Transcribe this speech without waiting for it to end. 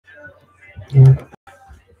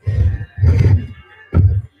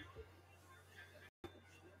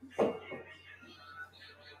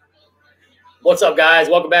What's up, guys?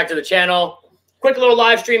 Welcome back to the channel. Quick little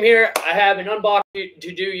live stream here. I have an unbox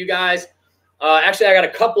to do, you guys. Actually, I got a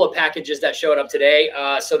couple of packages that showed up today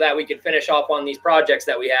so that we can finish off on these projects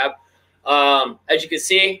that we have. As you can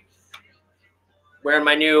see, wearing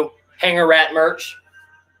my new Hanger Rat merch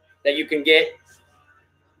that you can get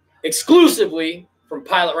exclusively from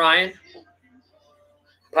Pilot Ryan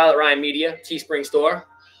Media, Teespring store.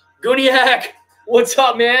 Gooniac, what's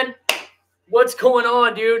up, man? What's going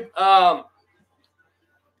on, dude? Bada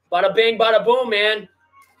bing, bada boom, man.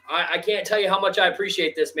 I can't tell you how much I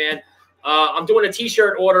appreciate this, man. I'm doing a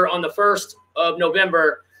t-shirt order on the 1st of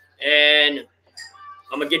November, and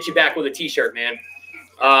I'm going to get you back with a t-shirt, man.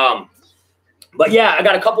 But, yeah, I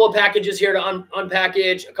got a couple of packages here to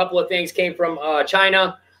unpackage. A couple of things came from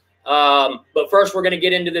China. But first, we're going to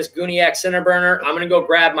get into this Gooniac center burner. I'm going to go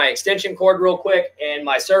grab my extension cord real quick and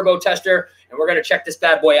my servo tester, and we're going to check this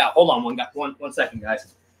bad boy out. Hold on one second,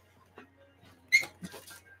 guys.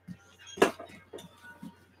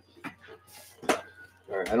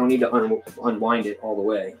 All right, I don't need to unwind it all the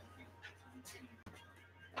way.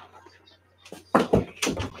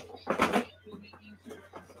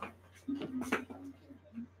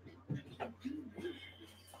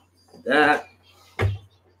 That.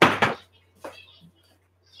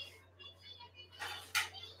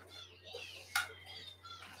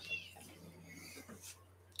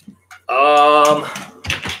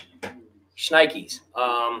 Schnikes.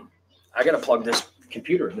 I gotta plug this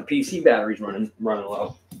computer. The PC battery's running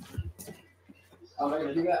low. How am I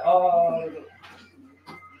gonna do that?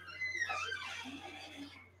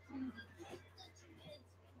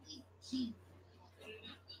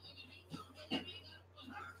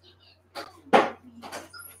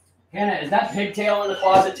 Hannah, is that pigtail in the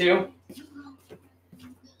closet too?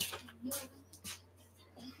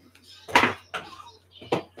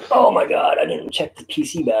 Oh my God, I didn't check the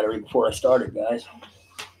PC battery before I started, guys.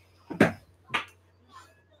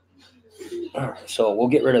 All right, so we'll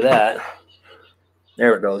get rid of that.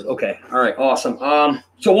 There it goes. Okay. All right, awesome.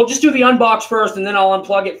 So we'll just do the unbox first, and then I'll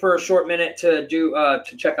unplug it for a short minute to do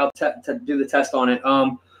to check out to do the test on it.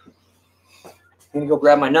 I'm gonna go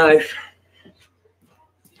grab my knife,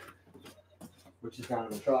 which is down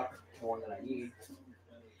in the truck, the one that I need.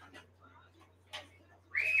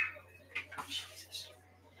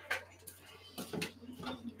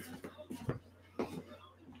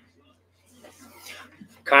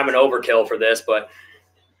 Kind of an overkill for this, but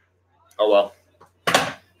oh well.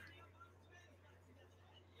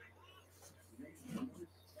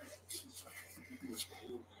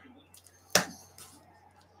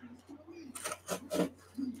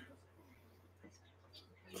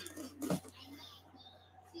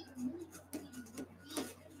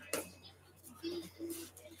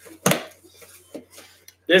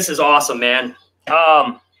 This is awesome, man.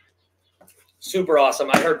 Super awesome.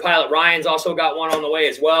 I heard Pilot Ryan's also got one on the way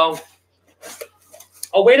as well.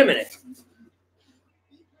 Oh, wait a minute.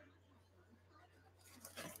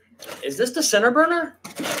 Is this the center burner?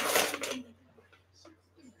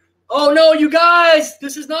 Oh, no, you guys.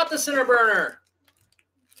 This is not the center burner.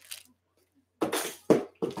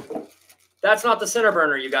 That's not the center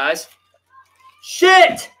burner, you guys.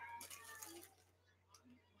 Shit.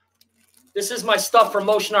 This is my stuff for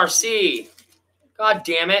Motion RC. God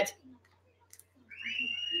damn it.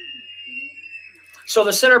 So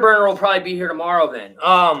the center burner will probably be here tomorrow then.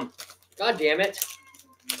 God damn it.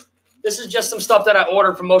 This is just some stuff that I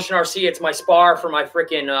ordered from Motion RC. It's my spar for my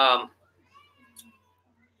freaking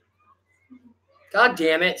God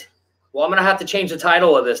damn it. Well, I'm gonna have to change the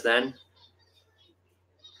title of this then.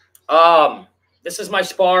 This is my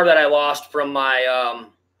spar that I lost from my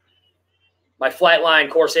my Flightline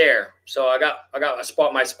Corsair. So I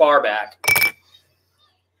got my spar back.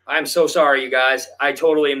 I'm so sorry, you guys. I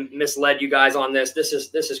totally misled you guys on this. This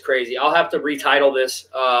is crazy. I'll have to retitle this.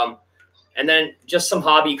 And then just some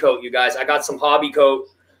hobby coat, you guys. I got some hobby coat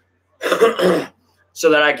so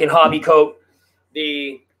that I can hobby coat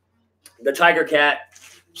the tigercat.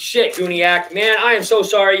 Shit, Gooniac. Man, I am so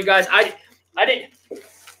sorry, you guys. I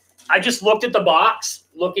just looked at the box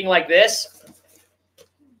looking like this.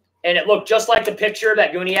 And it looked just like the picture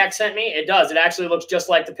that Gooniac sent me. It does. It actually looks just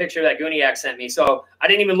like the picture that Gooniac sent me. So I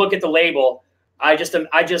didn't even look at the label. I just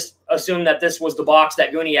assumed that this was the box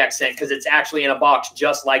that Gooniac sent because it's actually in a box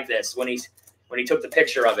just like this when he took the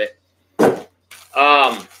picture of it.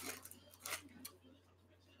 I'm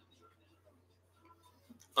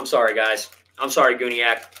sorry, guys. I'm sorry,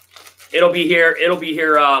 Gooniac. It'll be here. It'll be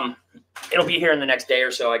here in the next day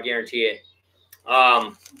or so. I guarantee it.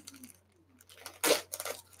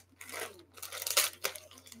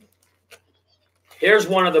 Here's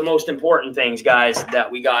one of the most important things, guys, that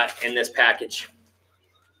we got in this package.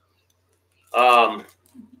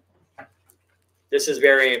 This is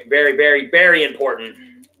very, very, very, very important.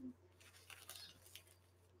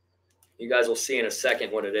 You guys will see in a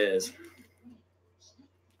second what it is.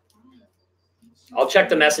 I'll check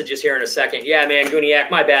the messages here in a second. Yeah, man,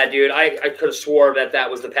 Gooniac, my bad, dude. I could have swore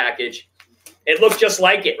that was the package. It looks just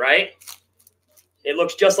like it, right? It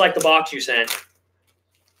looks just like the box you sent.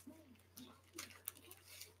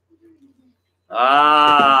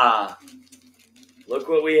 Ah, look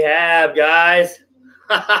what we have, guys.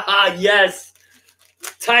 Yes.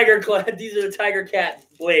 Tigercat. These are the tigercat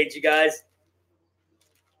blades, you guys.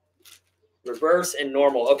 Reverse and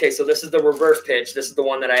normal. Okay, so this is the reverse pitch. This is the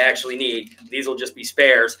one that I actually need. These will just be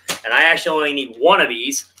spares. And I actually only need one of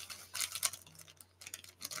these.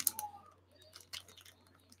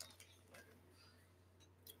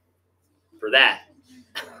 For that.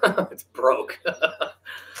 It's broke.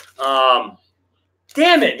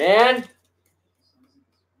 Damn it, man.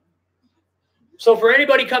 So for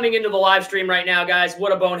anybody coming into the live stream right now, guys,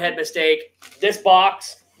 what a bonehead mistake. This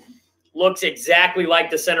box looks exactly like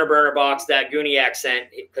the center burner box that Gooniac sent,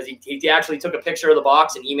 because he actually took a picture of the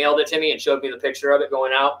box and emailed it to me and showed me the picture of it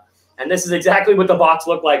going out. And this is exactly what the box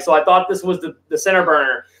looked like. So I thought this was the center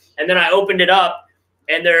burner. And then I opened it up,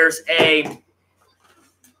 and there's a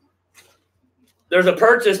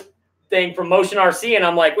purchase thing from Motion RC, and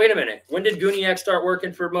I'm like, wait a minute, when did Gooniac start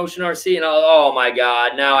working for Motion RC? And oh my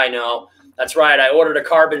God, now I know. That's right. I ordered a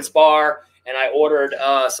carbon spar, and I ordered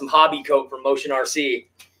some hobby coat from Motion RC.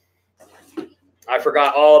 I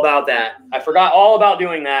forgot all about that. I forgot all about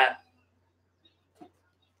doing that.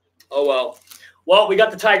 Oh, well. Well, we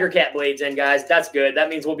got the tigercat blades in, guys. That's good. That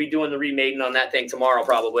means we'll be doing the remating on that thing tomorrow,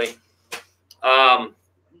 probably. I'll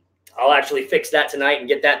actually fix that tonight and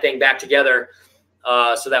get that thing back together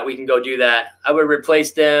so that we can go do that. I would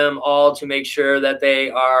replace them all to make sure that they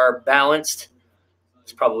are balanced.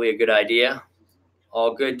 It's probably a good idea.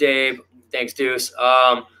 All good, Dave. Thanks, Deuce.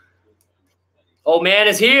 Old man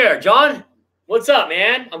is here. John, what's up,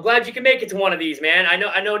 man? I'm glad you can make it to one of these, man. I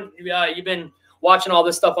know you've been watching all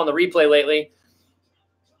this stuff on the replay lately.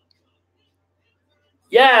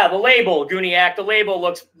 Yeah, the label, Gooniac. The label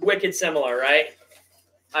looks wicked similar, right?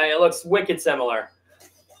 It looks wicked similar.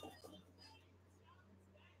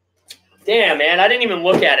 Damn, man, I didn't even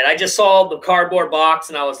look at it. I just saw the cardboard box,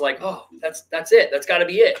 and I was like, oh, that's it. That's got to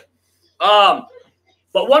be it. But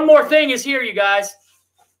one more thing is here, you guys.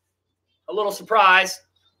 A little surprise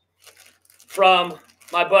from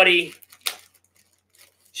my buddy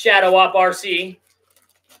Shadow Op RC.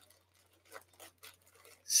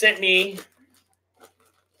 Sent me.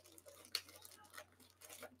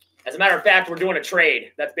 As a matter of fact, we're doing a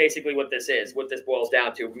trade. That's basically what this is, what this boils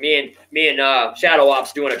down to. Me and Shadow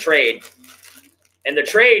Ops doing a trade. And the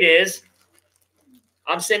trade is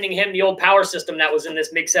I'm sending him the old power system that was in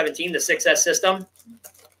this MiG-17, the 6S system.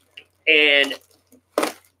 And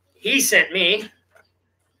he sent me,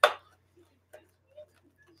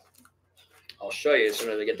 I'll show you as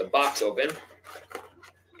soon as I get the box open.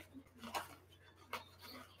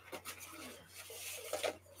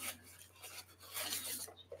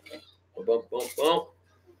 Boom, boom, boom.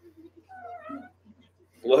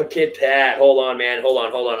 Look at that. Hold on, man. Hold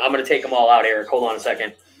on, hold on. I'm going to take them all out, Eric. Hold on a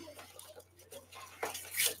second.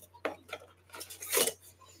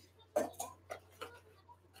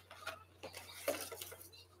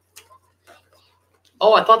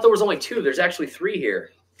 Oh, I thought there was only two. There's actually three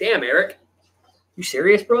here. Damn, Eric. You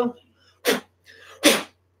serious, bro?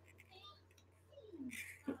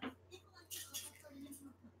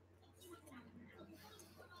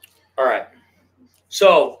 All right.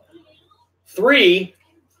 So, 3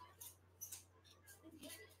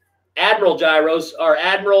 Admiral gyros are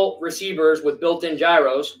Admiral receivers with built-in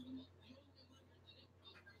gyros.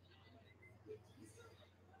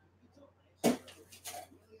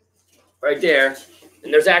 Right there.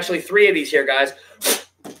 And there's actually 3 of these here, guys.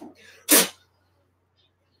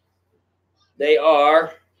 They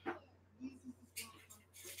are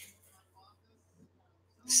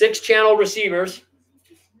 6-channel receivers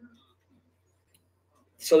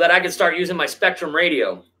so that I can start using my Spectrum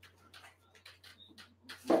radio.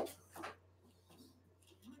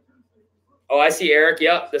 Oh, I see, Eric.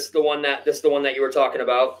 Yep, this is the one that you were talking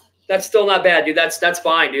about. That's still not bad, dude. That's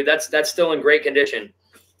fine, dude. That's still in great condition.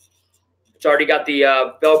 It's already got the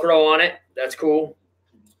Velcro on it. That's cool.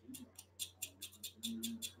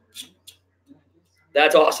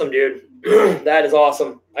 That's awesome, dude. That is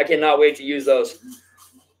awesome. I cannot wait to use those.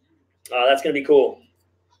 That's going to be cool.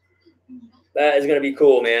 That is going to be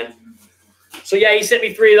cool, man. So, yeah, he sent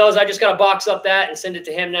me 3 of those. I just got to box up that and send it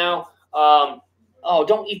to him now. Oh,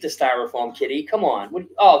 don't eat the styrofoam, kitty. Come on. What,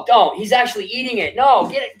 oh, don't. He's actually eating it. No,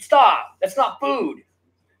 get it. Stop. That's not food.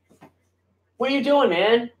 What are you doing,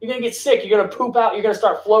 man? You're going to get sick. You're going to poop out. You're going to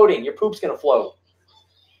start floating. Your poop's going to float.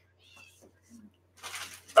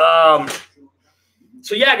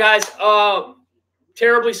 So, yeah, guys,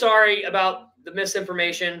 terribly sorry about the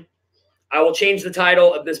misinformation. I will change the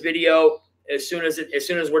title of this video as soon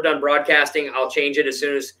as we're done broadcasting. I'll change it as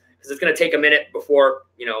soon as, because it's going to take a minute before,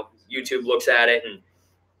 you know, YouTube looks at it and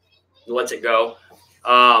lets it go.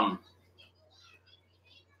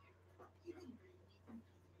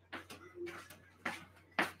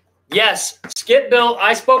 Yes, Skip built.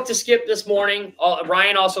 I spoke to Skip this morning.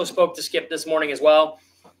 Ryan also spoke to Skip this morning as well.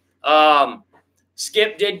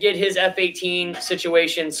 Skip did get his F-18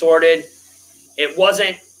 situation sorted. It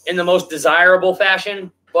wasn't in the most desirable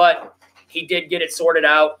fashion, but he did get it sorted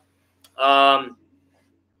out. I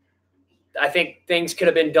think things could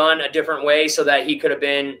have been done a different way so that he could have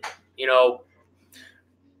been, you know,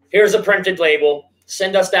 here's a printed label.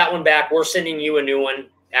 Send us that one back. We're sending you a new one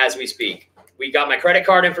as we speak. We got my credit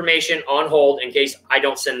card information on hold in case I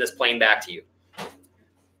don't send this plane back to you.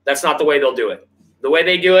 That's not the way they'll do it. The way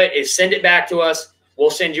they do it is send it back to us.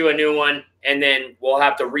 We'll send you a new one, and then we'll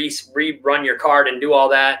have to rerun your card and do all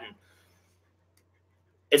that.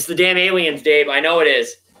 It's the damn aliens, Dave. I know it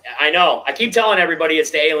is. I know. I keep telling everybody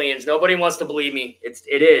it's the aliens. Nobody wants to believe me.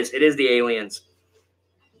 It is. It is the aliens.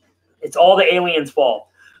 It's all the aliens' fault.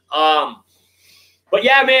 But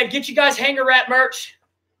yeah, man, get you guys Hanger Rat merch.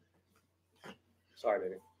 Sorry,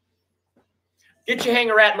 baby. Get your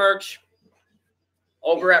Hanger Rat merch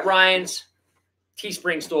over at Ryan's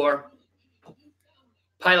Teespring store.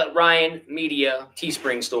 Pilot Ryan Media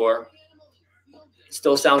Teespring store. It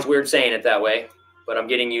still sounds weird saying it that way, but I'm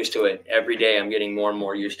getting used to it. Every day I'm getting more and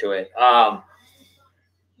more used to it.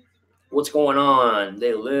 What's going on?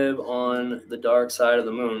 They live on the dark side of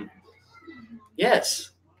the moon.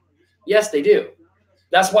 Yes. Yes, they do.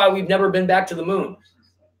 That's why we've never been back to the moon.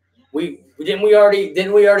 We already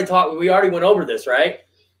went over this, right?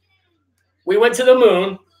 We went to the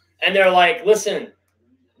moon and they're like, listen,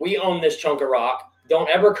 we own this chunk of rock. Don't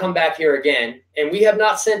ever come back here again. And we have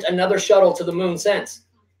not sent another shuttle to the moon since.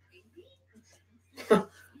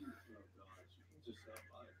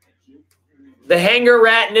 The Hanger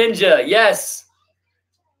Rat Ninja. Yes.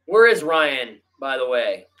 Where is Ryan, by the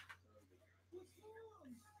way?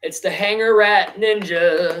 It's the Hanger Rat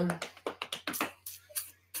Ninja.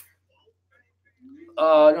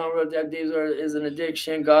 Is an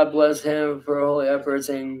addiction. God bless him for holy efforts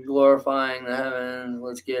in glorifying the heavens.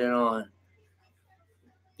 Let's get it on.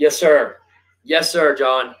 Yes, sir. Yes, sir,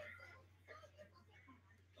 John.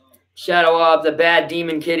 Shadow of the bad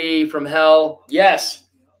demon kitty from hell. Yes.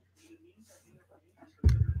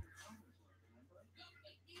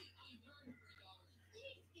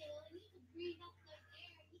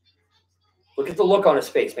 Look at the look on his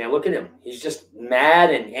face, man. Look at him. He's just mad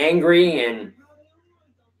and angry and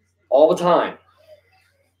all the time.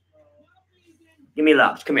 Give me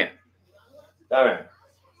loves. Come here. All right.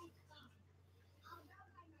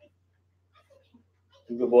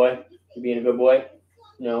 You good boy? You being a good boy?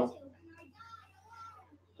 No.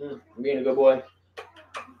 You being a good boy?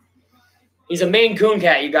 He's a Maine Coon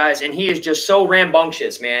cat, you guys, and he is just so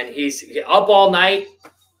rambunctious, man. He's up all night,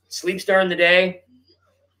 sleeps during the day,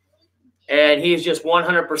 and he's just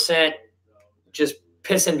 100% just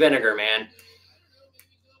piss and vinegar, man.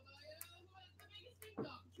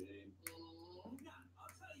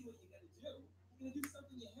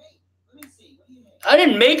 I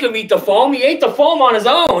didn't make him eat the foam. He ate the foam on his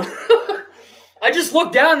own. I just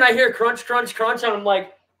looked down and I hear crunch, crunch, crunch, and I'm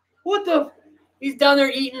like, what the? He's down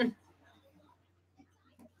there eating.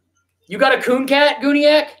 You got a coon cat,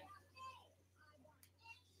 Gooniac?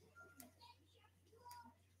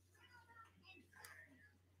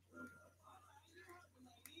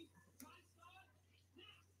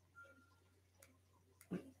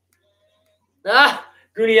 Ah,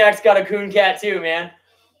 Gooniac's got a coon cat too, man.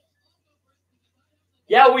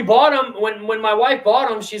 Yeah, we bought him. When my wife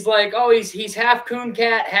bought him, she's like, oh, he's half coon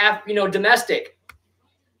cat, half, you know, domestic.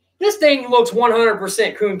 This thing looks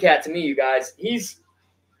 100% coon cat to me, you guys. He's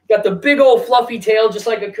got the big old fluffy tail just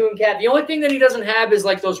like a coon cat. The only thing that he doesn't have is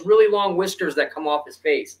like those really long whiskers that come off his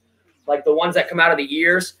face. Like the ones that come out of the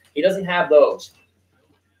ears. He doesn't have those.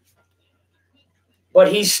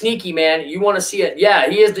 But he's sneaky, man. You want to see it. Yeah,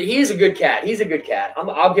 he is a good cat. He's a good cat.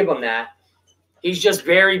 I'll give him that. He's just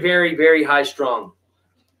very, very, very high strung.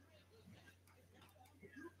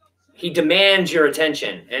 He demands your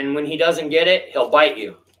attention. And when he doesn't get it, he'll bite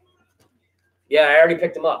you. Yeah, I already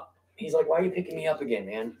picked him up. He's like, why are you picking me up again,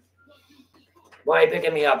 man? Why are you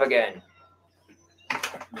picking me up again?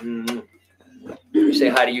 You say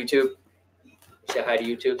hi to YouTube. Say hi to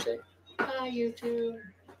YouTube. Say hi, YouTube.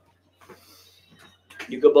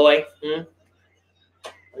 You good boy? Are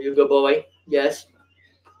you a good boy? Yes.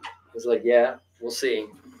 He's like, yeah, we'll see.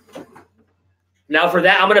 Now for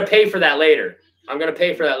that, I'm going to pay for that later. I'm going to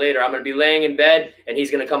pay for that later. I'm going to be laying in bed, and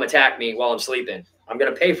he's going to come attack me while I'm sleeping. I'm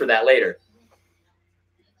going to pay for that later.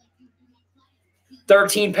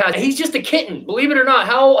 13 pounds. He's just a kitten. Believe it or not.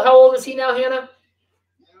 How old is he now, Hannah? I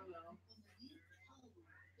don't know.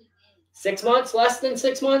 6 months? Less than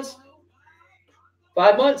 6 months?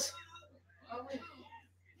 5 months? Probably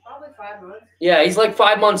 5 months. Yeah, he's like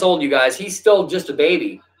 5 months old, you guys. He's still just a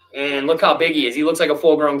baby. And look how big he is. He looks like a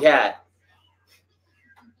full-grown cat.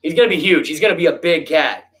 He's going to be huge. He's going to be a big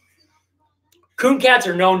cat. Coon cats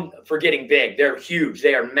are known for getting big. They're huge.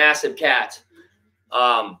 They are massive cats.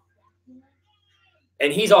 And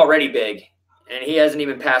he's already big. And he hasn't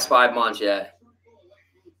even passed 5 months yet.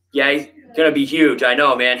 Yeah, he's going to be huge. I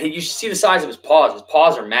know, man. You should see the size of his paws. His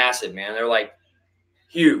paws are massive, man. They're like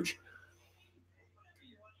huge.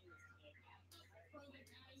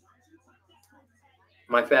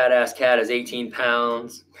 My fat ass cat is 18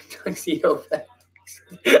 pounds. Tuxedo fat.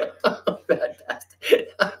 Fat bastard.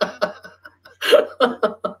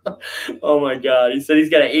 Oh my God. He said he's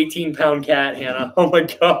got an 18-pound cat, Hannah. Oh my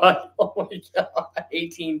God. Oh my God.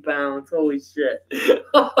 18 pounds. Holy shit.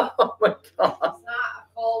 Oh my God. It's not a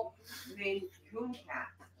full Maine Coon cat.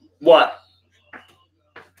 What?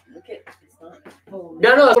 Look at it's not a full.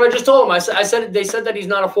 No, that's what I just told him. I said they said that he's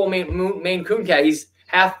not a full Maine Coon cat. He's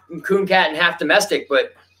half Coon cat and half domestic,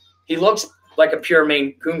 but he looks like a pure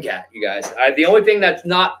Maine Coon cat, you guys. The only thing that's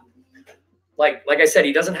not like I said,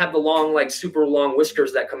 he doesn't have the long, like super long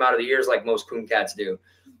whiskers that come out of the ears like most coon cats do.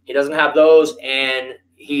 He doesn't have those, and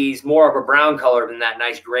he's more of a brown color than that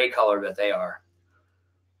nice gray color that they are.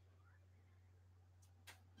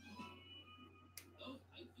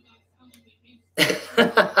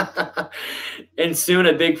 And soon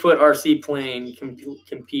a Bigfoot RC plane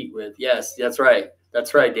compete with. Yes, that's right.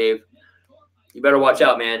 That's right, Dave. You better watch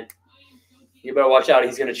out, man. You better watch out.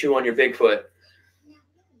 He's going to chew on your Bigfoot.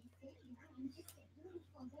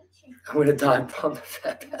 I'm going to dive bomb the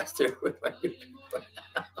fat bastard with my Bigfoot.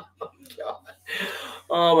 Oh, God.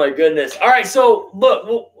 Oh, my goodness. All right, so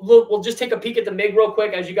look, we'll just take a peek at the MiG real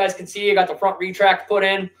quick. As you guys can see, I got the front retract put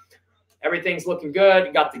in. Everything's looking good.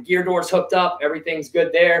 You got the gear doors hooked up. Everything's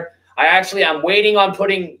good there. I'm waiting on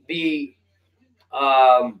putting the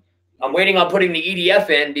EDF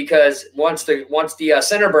in, because once the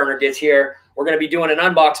center burner gets here, we're going to be doing an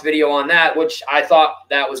unbox video on that, which I thought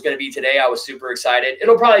that was going to be today. I was super excited.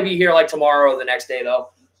 It'll probably be here like tomorrow or the next day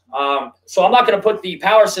though. So I'm not going to put the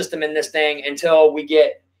power system in this thing until we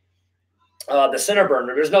get the center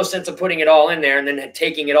burner. There's no sense of putting it all in there and then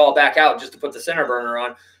taking it all back out just to put the center burner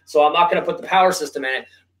on. So I'm not going to put the power system in it.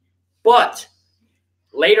 But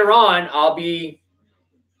later on, I'll be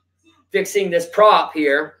fixing this prop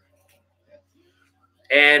here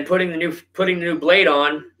and putting the new blade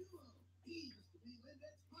on.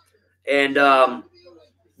 And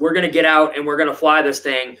we're going to get out and we're going to fly this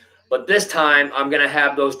thing. But this time, I'm going to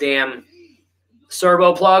have those damn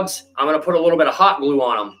servo plugs. I'm going to put a little bit of hot glue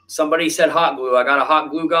on them. Somebody said hot glue. I got a hot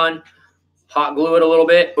glue gun. Hot glue it a little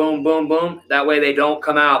bit. Boom, boom, boom. That way they don't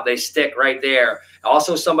come out. They stick right there.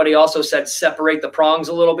 Also, somebody also said separate the prongs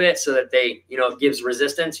a little bit so that they, it gives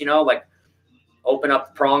resistance, like open up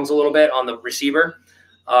the prongs a little bit on the receiver.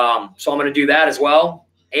 So I'm going to do that as well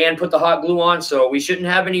and put the hot glue on. So we shouldn't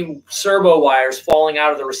have any servo wires falling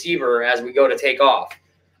out of the receiver as we go to take off.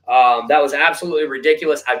 That was absolutely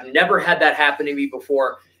ridiculous. I've never had that happen to me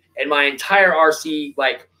before in my entire RC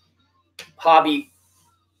hobby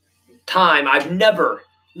time. I've never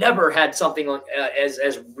had something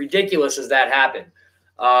as ridiculous as that happen.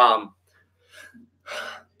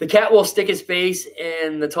 The cat will stick his face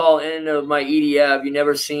in the tall end of my EDF. You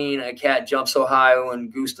never seen a cat jump so high when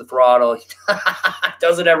goose the throttle. He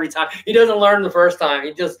does it every time. He doesn't learn the first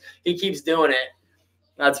time. He keeps doing it.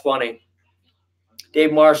 That's funny.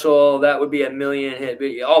 Dave Marshall, that would be a million hit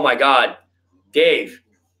video. Oh my God, Dave,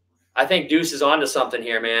 I think Deuce is onto something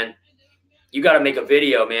here, man. You got to make a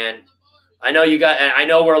video, man. I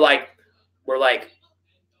know we're like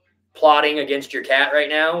plotting against your cat right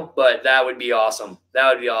now, but that would be awesome. That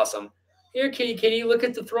would be awesome. Here, kitty, look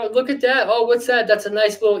at the throat. Look at that. Oh, what's that? That's a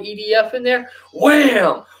nice little EDF in there.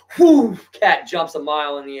 Wham! Whoo! Cat jumps a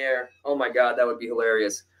mile in the air. Oh my God, that would be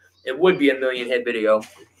hilarious. It would be a million hit video.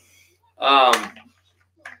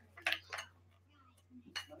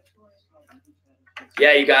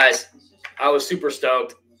 Yeah, you guys, I was super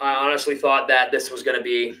stoked. I honestly thought that this was going to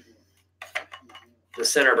be the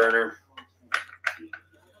center burner.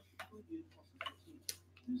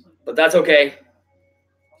 But that's okay.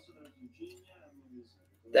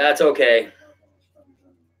 That's okay.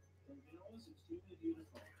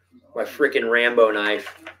 My freaking Rambo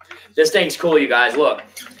knife. This thing's cool, you guys. Look,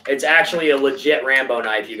 it's actually a legit Rambo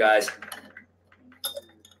knife, you guys.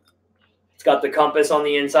 It's got the compass on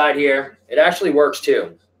the inside here. It actually works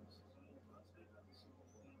too.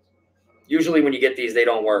 Usually when you get these, they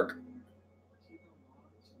don't work.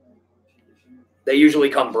 They usually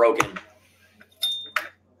come broken.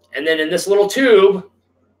 And then in this little tube,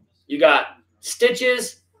 you got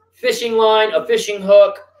stitches, fishing line, a fishing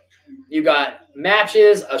hook. You got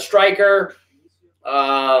matches, a striker,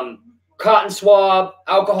 cotton swab,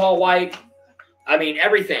 alcohol wipe. I mean,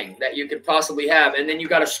 everything that you could possibly have. And then you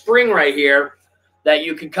got a spring right here that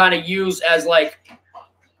you could kind of use as like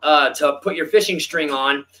to put your fishing string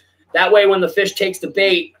on. That way, when the fish takes the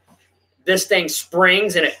bait, this thing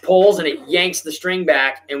springs and it pulls and it yanks the string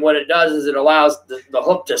back. And what it does is it allows the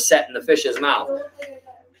hook to set in the fish's mouth.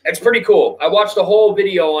 It's pretty cool. I watched a whole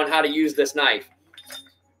video on how to use this knife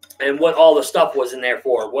and what all the stuff was in there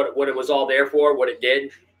for, what it was all there for, what it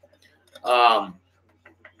did. But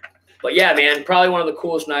yeah, man, probably one of the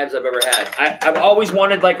coolest knives I've ever had. I've always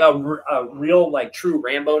wanted like a real, like true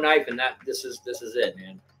Rambo knife, and this is it,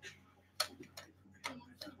 man.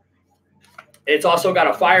 It's also got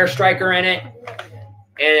a fire striker in it,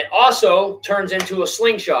 and it also turns into a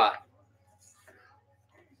slingshot.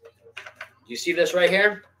 You see this right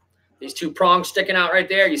here? These two prongs sticking out right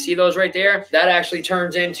there. You see those right there? That actually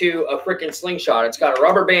turns into a freaking slingshot. It's got a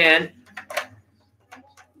rubber band.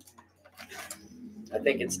 I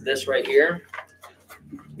think it's this right here.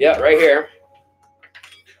 Yeah, right here.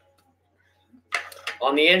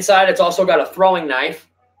 On the inside, it's also got a throwing knife.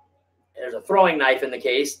 There's a throwing knife in the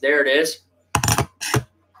case. There it is.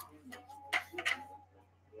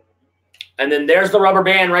 And then there's the rubber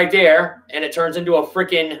band right there, and it turns into a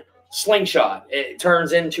freaking slingshot. It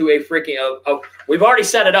turns into a freaking we've already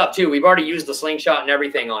set it up too. We've already used the slingshot and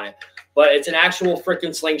everything on it, but it's an actual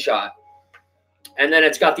freaking slingshot. And then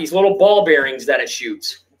it's got these little ball bearings that it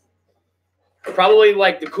shoots. Probably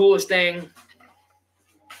like the coolest knife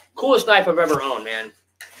I've ever owned, man.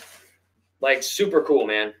 Like super cool,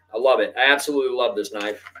 man. I love it. I absolutely love this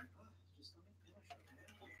knife.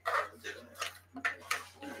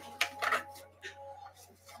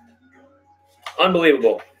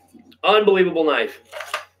 Unbelievable. Unbelievable knife.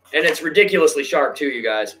 And it's ridiculously sharp too, you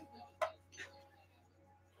guys.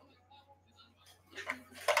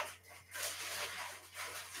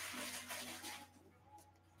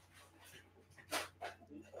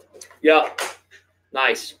 Yeah.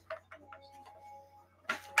 Nice.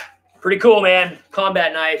 Pretty cool, man.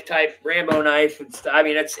 Combat knife type, Rambo knife. I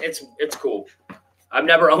mean, it's cool. I've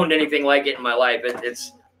never owned anything like it in my life.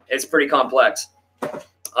 It's pretty complex.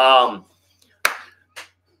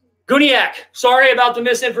 Gooniac, sorry about the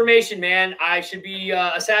misinformation, man. I should be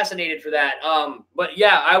assassinated for that. But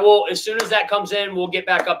yeah, I will, as soon as that comes in, we'll get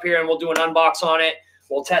back up here and we'll do an unbox on it.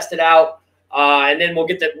 We'll test it out. And then we'll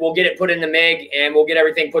get it put in the MIG, and we'll get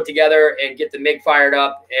everything put together and get the MIG fired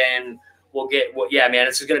up, and yeah, man,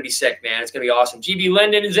 this is going to be sick, man. It's going to be awesome. GB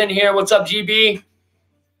Linden is in here. What's up, GB?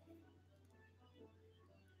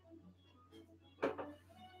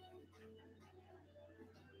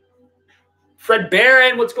 Fred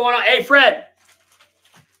Barron, what's going on? Hey, Fred.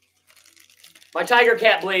 My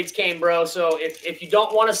tigercat blades came, bro. So if you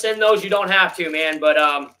don't want to send those, you don't have to, man.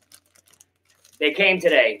 But they came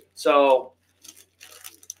today. So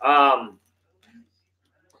I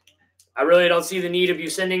really don't see the need of you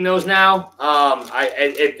sending those now.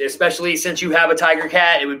 Especially since you have a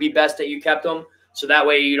tigercat, it would be best that you kept them. So that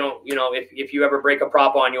way you don't, if you ever break a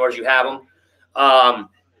prop on yours, you have them.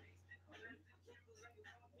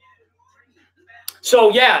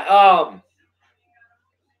 So yeah,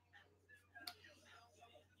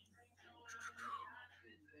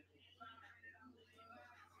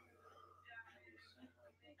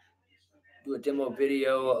 do a demo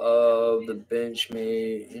video of the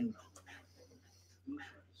Benchmade.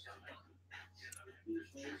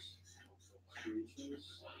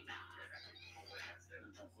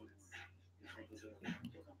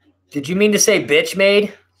 Did you mean to say bitch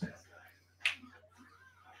made?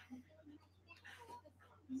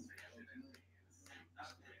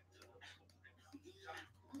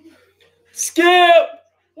 Skip,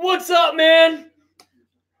 what's up, man?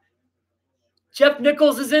 Jeff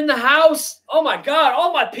Nichols is in the house. Oh my God,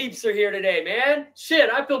 all my peeps are here today, man. Shit,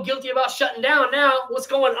 I feel guilty about shutting down now. What's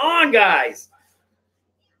going on, guys?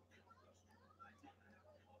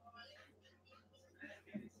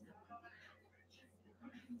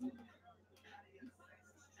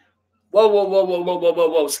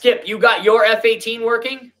 Whoa. Skip, you got your F-18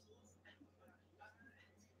 working?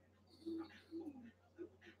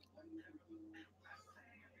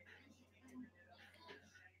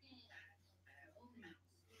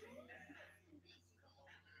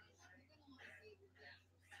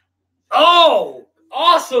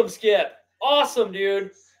 Awesome, Skip. Awesome,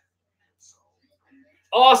 dude.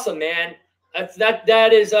 Awesome, man.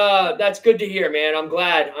 That's good to hear, man. I'm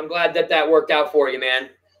glad that worked out for you, man.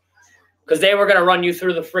 Because they were gonna run you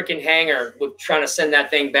through the freaking hangar with trying to send that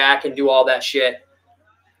thing back and do all that shit.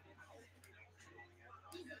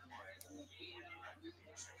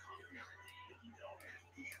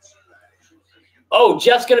 Oh,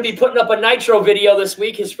 Jeff's gonna be putting up a nitro video this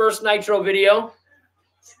week. His first nitro video.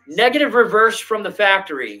 Negative reverse from the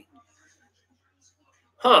factory.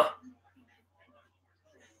 Huh.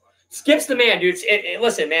 Skip's the man, dude.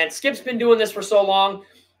 Listen, man, Skip's been doing this for so long.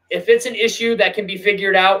 If it's an issue that can be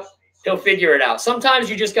figured out, he'll figure it out. Sometimes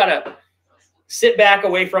you just got to sit back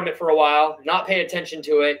away from it for a while, not pay attention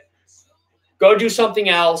to it, go do something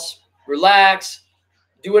else, relax,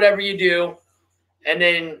 do whatever you do, and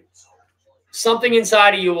then something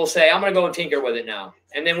inside of you will say, I'm going to go and tinker with it now.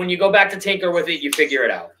 And then when you go back to tinker with it, you figure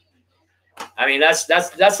it out. I mean, that's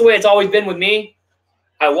the way it's always been with me.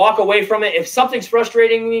 I walk away from it. If something's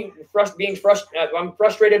frustrating me, I'm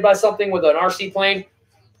frustrated by something with an RC plane,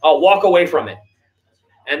 I'll walk away from it.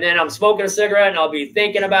 And then I'm smoking a cigarette and I'll be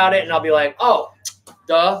thinking about it and I'll be like, oh,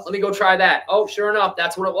 duh, let me go try that. Oh, sure enough,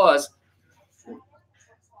 that's what it was.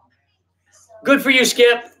 Good for you,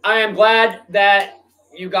 Skip. I am glad that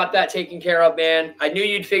you got that taken care of, man. I knew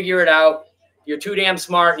you'd figure it out. You're too damn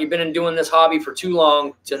smart. You've been doing this hobby for too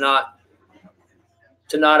long to not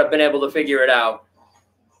have been able to figure it out.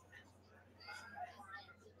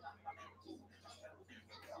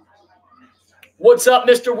 What's up,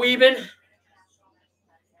 Mr. Weavin'?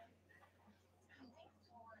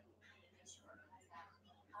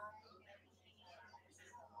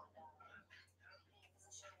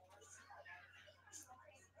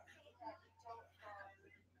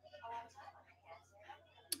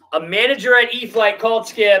 A manager at eFlight called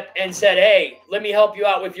Skip and said, hey, let me help you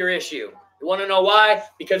out with your issue. You want to know why?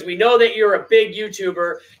 Because we know that you're a big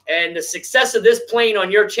YouTuber, and the success of this plane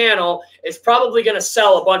on your channel is probably going to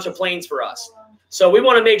sell a bunch of planes for us. So we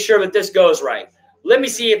want to make sure that this goes right. Let me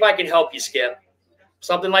see if I can help you, Skip.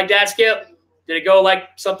 Something like that, Skip? Did it go like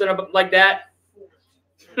something like that?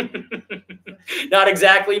 Not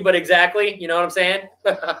exactly, but exactly. You know what I'm saying?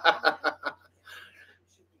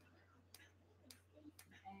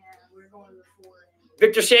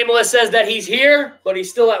 Victor Shameless says that he's here, but he's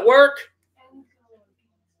still at work.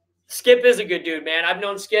 Skip is a good dude, man. I've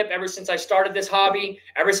known Skip ever since I started this hobby.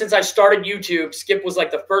 Ever since I started YouTube, Skip was like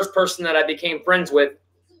the first person that I became friends with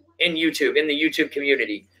in YouTube, in the YouTube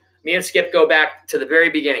community. Me and Skip go back to the very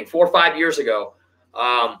beginning, 4 or 5 years ago.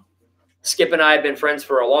 Skip and I have been friends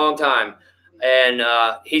for a long time. And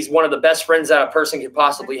he's one of the best friends that a person could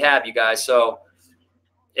possibly have, you guys. So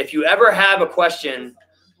if you ever have a question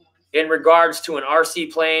in regards to an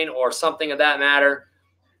RC plane or something of that matter,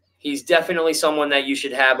 he's definitely someone that you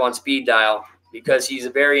should have on speed dial because he's a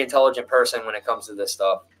very intelligent person when it comes to this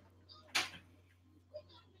stuff.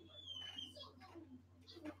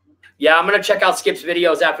 Yeah, I'm going to check out Skip's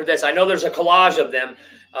videos after this. I know there's a collage of them.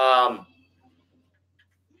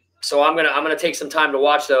 So I'm gonna take some time to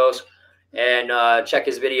watch those and check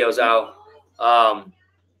his videos out.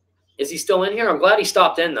 Is he still in here? I'm glad he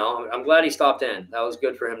stopped in, though. I'm glad he stopped in. That was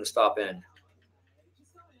good for him to stop in.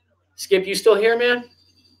 Skip, you still here, man?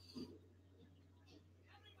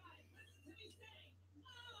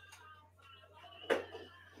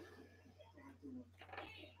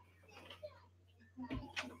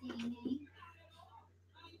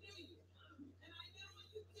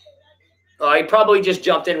 He probably just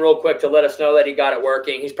jumped in real quick to let us know that he got it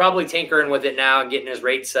working. He's probably tinkering with it now and getting his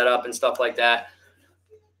rates set up and stuff like that.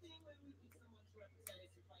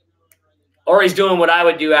 Or he's doing what I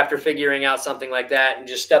would do after figuring out something like that and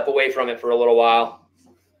just step away from it for a little while.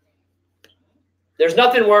 There's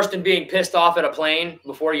nothing worse than being pissed off at a plane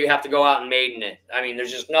before you have to go out and maiden it. I mean,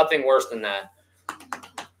 there's just nothing worse than that.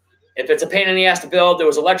 If it's a pain in the ass to build, there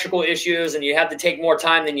was electrical issues, and you have to take more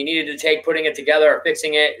time than you needed to take putting it together or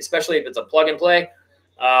fixing it, especially if it's a plug and play.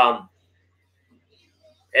 And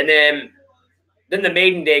then the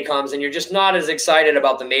maiden day comes, and you're just not as excited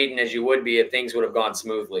about the maiden as you would be if things would have gone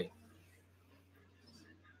smoothly.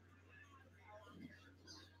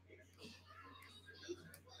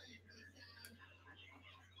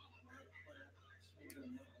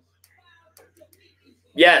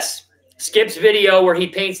 Yes. Skip's video where he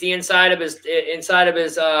paints the inside of his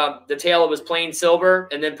the tail of his plane silver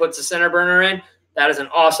and then puts the center burner in. That is an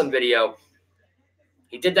awesome video.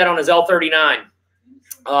 He did that on his L39.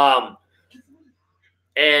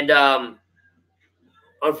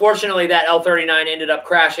 Unfortunately, that L39 ended up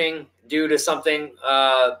crashing due to something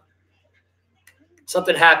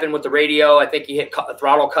something happened with the radio. I think he hit a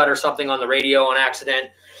throttle cut or something on the radio on accident.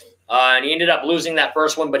 And he ended up losing that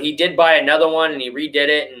first one, but he did buy another one and he redid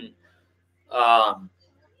it. And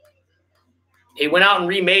he went out and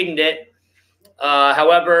remade it.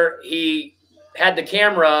 However, he had the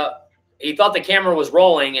camera. He thought the camera was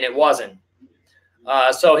rolling and it wasn't.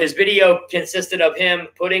 So his video consisted of him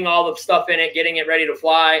putting all the stuff in it, getting it ready to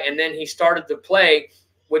fly. And then he started to play,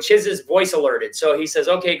 which his voice alerted. So he says,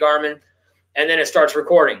 okay, Garmin. And then it starts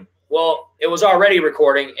recording. Well, it was already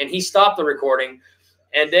recording and he stopped the recording.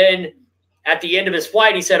 And then at the end of his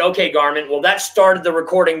flight, he said, okay, Garmin. Well, that started the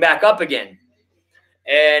recording back up again.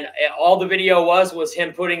 And all the video was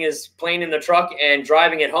him putting his plane in the truck and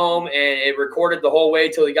driving it home, and it recorded the whole way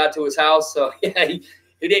till he got to his house. So yeah, he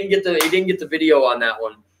didn't get the video on that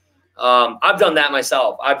one. I've done that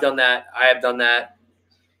myself. I have done that.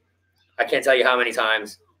 I can't tell you how many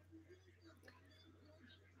times.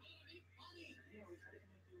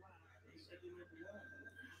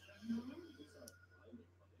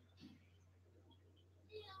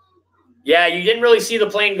 Yeah, you didn't really see the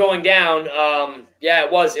plane going down. Yeah,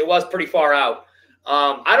 it was pretty far out.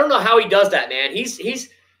 I don't know how he does that, man. He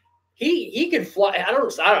can fly.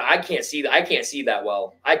 I can't see that. I can't see that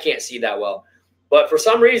well. But for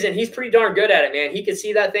some reason, he's pretty darn good at it, man. He can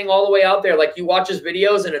see that thing all the way out there. Like you watch his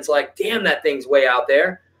videos, and it's like, damn, that thing's way out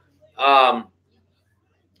there.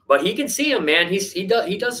 But he can see him, man. He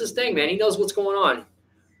does his thing, man. He knows what's going on.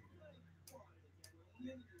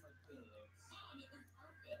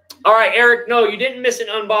 All right, Eric. No, you didn't miss an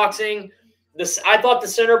unboxing. I thought the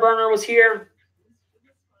center burner was here.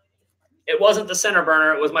 It wasn't the center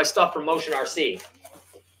burner. It was my stuff from Motion RC,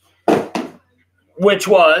 which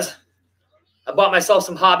was I bought myself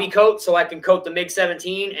some hobby coat so I can coat the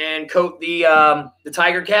MiG-17 and coat the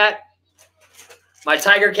tigercat. My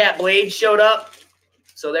tigercat blades showed up.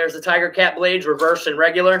 So there's the tigercat blades, reverse and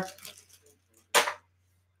regular.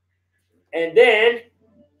 And then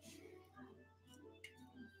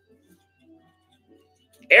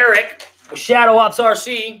Eric with Shadow Ops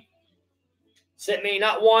RC sent me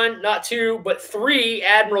not one, not two, but 3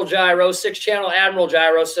 Admiral gyros, 6-channel Admiral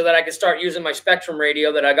gyros, so that I could start using my Spectrum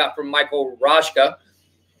radio that I got from Michael Rashka.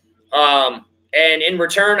 And in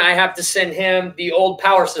return, I have to send him the old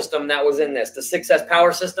power system that was in this, the 6S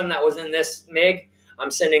power system that was in this MiG. I'm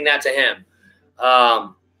sending that to him.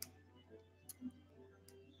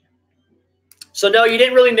 So no, you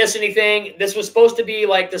didn't really miss anything. This was supposed to be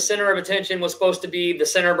like the center of attention was supposed to be the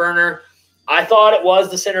center burner. I thought it was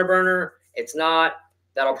the center burner. It's not.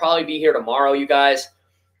 That'll probably be here tomorrow, you guys.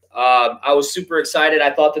 I was super excited. I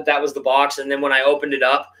thought that was the box. And then when I opened it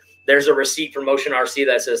up, there's a receipt from Motion RC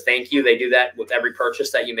that says, thank you. They do that with every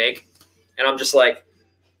purchase that you make. And I'm just like,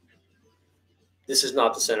 this is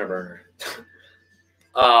not the center burner.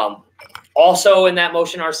 Also in that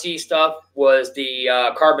Motion RC stuff was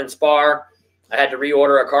the carbon spar. I had to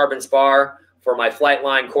reorder a carbon spar for my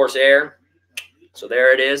Flightline Corsair. So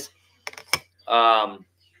there it is.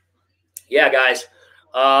 Yeah, guys.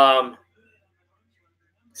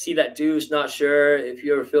 See that dude's not sure if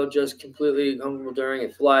you ever feel just completely uncomfortable during a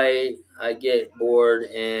flight. I get bored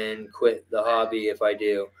and quit the hobby if I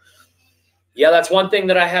do. Yeah, that's one thing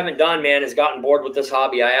that I haven't done, man, is gotten bored with this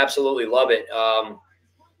hobby. I absolutely love it.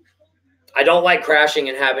 I don't like crashing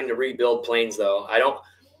and having to rebuild planes, though.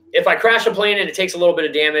 If I crash a plane and it takes a little bit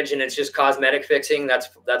of damage and it's just cosmetic fixing, that's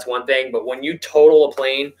one thing. But when you total a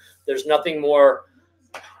plane, there's nothing more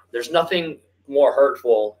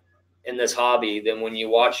hurtful in this hobby than when you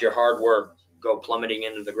watch your hard work go plummeting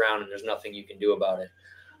into the ground and there's nothing you can do about it.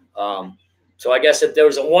 So I guess if there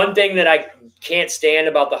was one thing that I can't stand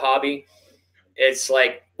about the hobby, it's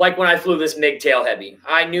like when I flew this MiG tail heavy.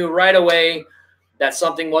 I knew right away that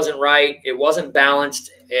something wasn't right. It wasn't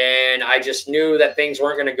balanced, and I just knew that things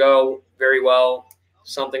weren't going to go very well.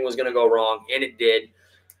 Something was going to go wrong, and it did.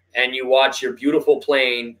 And you watch your beautiful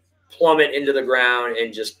plane plummet into the ground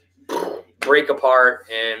and just break apart,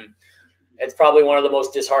 and it's probably one of the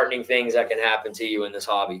most disheartening things that can happen to you in this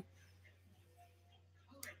hobby.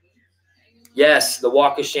 Yes, the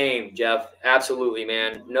walk of shame, Jeff. Absolutely,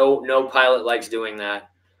 man. No pilot likes doing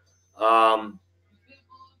that.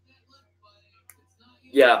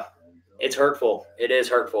 Yeah, it's hurtful. It is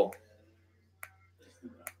hurtful.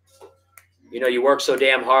 You know, you work so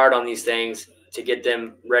damn hard on these things to get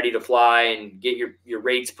them ready to fly and get your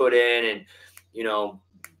rates put in and, you know,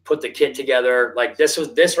 put the kit together. Like this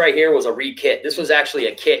right here was a re-kit. This was actually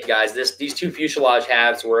a kit, guys. These 2 fuselage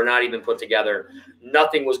halves were not even put together.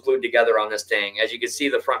 Nothing was glued together on this thing. As you can see,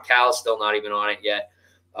 the front cowl is still not even on it yet.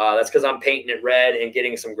 That's because I'm painting it red and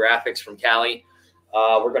getting some graphics from Cali.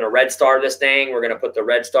 We're going to red star this thing. We're going to put the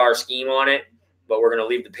red star scheme on it. but we're going to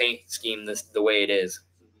leave the paint scheme the way it is.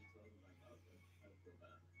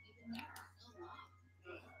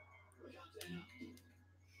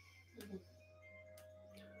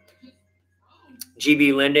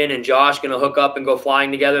 GB Linden and Josh going to hook up and go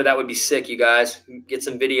flying together. That would be sick, you guys. Get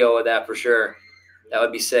some video of that for sure. That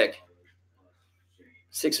would be sick.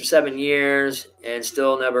 6 or 7 years and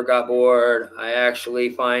still never got bored. I actually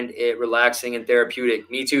find it relaxing and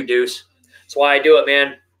therapeutic. Me too, Deuce. That's why I do it,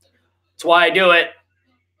 man. That's why I do it.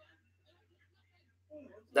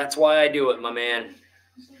 That's why I do it, my man.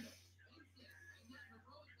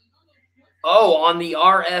 Oh, on the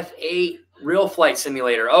RF8 Real Flight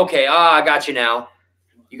Simulator. Okay, I got you now.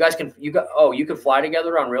 You guys can you can fly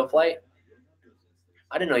together on Real Flight?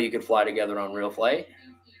 I didn't know you could fly together on Real Flight.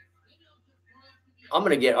 I'm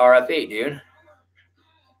going to get RF8, dude.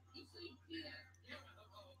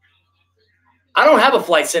 I don't have a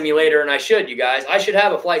flight simulator, and I should, you guys. I should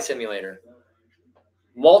have a flight simulator.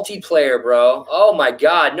 Multiplayer, bro. Oh, my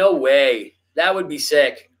God. No way. That would be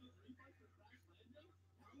sick.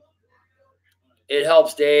 It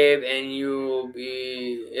helps, Dave, and you'll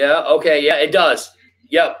be – yeah, okay, yeah, it does.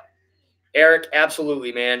 Yep. Eric,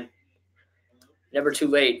 absolutely, man. Never too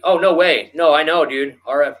late. Oh, no way. No, I know, dude.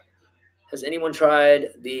 RF. Has anyone tried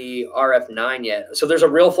the RF9 yet? So there's a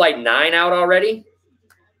Real Flight 9 out already?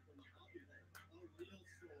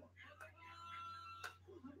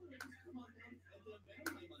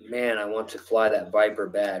 Man, I want to fly that Viper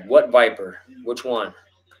bad. What Viper? Which one?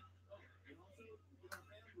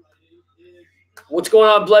 What's going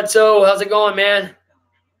on, Bledsoe? How's it going, man?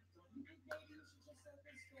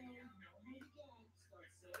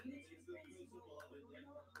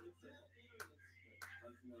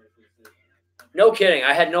 No kidding.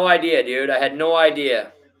 I had no idea, dude. I had no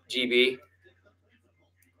idea, GB.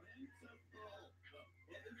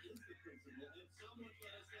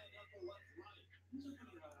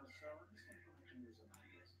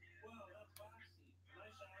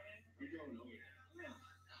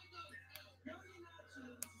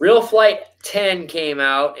 Real Flight 10 came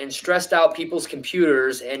out and stressed out people's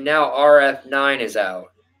computers, and now RF9 is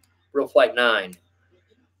out. Real Flight 9.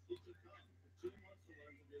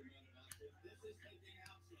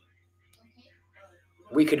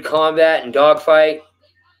 We could combat and dogfight.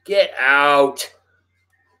 Get out.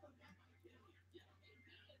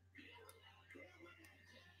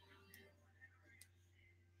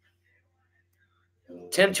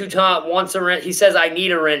 Tim Toutant wants a wrench. He says, I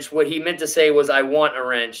need a wrench. What he meant to say was, I want a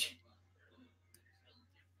wrench.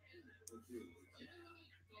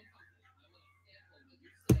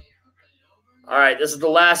 All right, this is the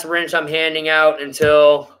last wrench I'm handing out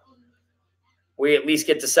until we at least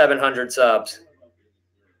get to 700 subs.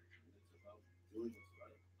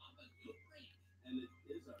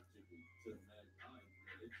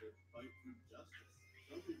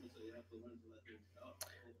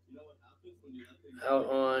 Out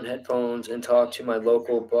on headphones and talk to my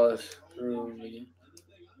local bus through me.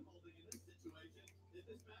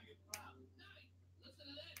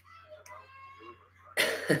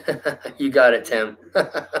 You got it, Tim.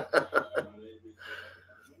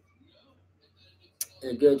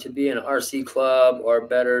 It's good to be in an RC club or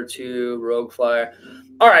better to Rogue Flyer.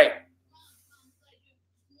 All right.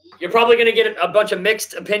 You're probably going to get a bunch of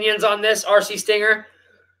mixed opinions on this, RC Stinger.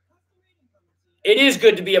 It is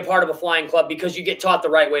good to be a part of a flying club because you get taught the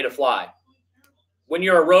right way to fly. When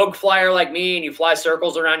you're a rogue flyer like me and you fly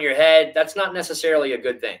circles around your head, that's not necessarily a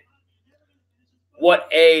good thing. What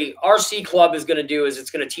a RC club is going to do is it's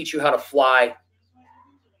going to teach you how to fly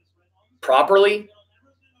properly.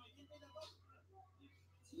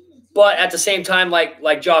 But at the same time,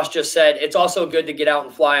 like Josh just said, it's also good to get out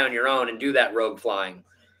and fly on your own and do that rogue flying.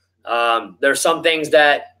 There's some things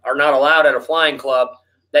that are not allowed at a flying club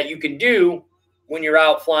that you can do when you're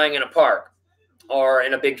out flying in a park or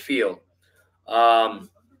in a big field. So,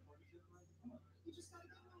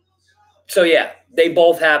 yeah, they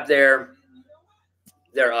both have their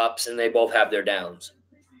ups and they both have their downs.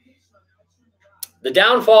 The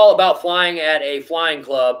downfall about flying at a flying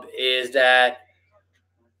club is that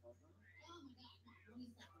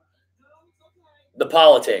the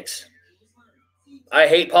politics. I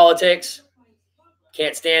hate politics.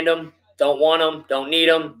 Can't stand them. Don't want them. Don't need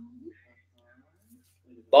them.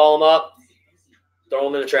 Ball them up. Throw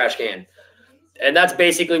them in the trash can. And that's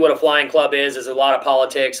basically what a flying club is a lot of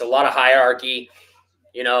politics, a lot of hierarchy.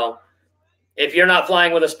 You know, if you're not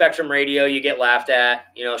flying with a Spectrum radio, you get laughed at,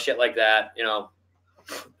 you know, shit like that, you know,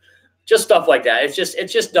 just stuff like that. It's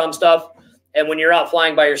just dumb stuff. And when you're out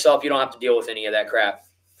flying by yourself, you don't have to deal with any of that crap.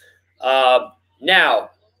 Now,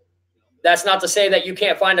 that's not to say that you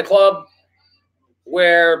can't find a club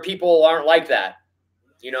where people aren't like that.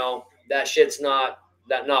 you know, that shit's not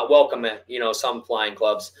welcome at, you know, some flying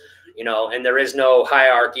clubs, you know, and there is no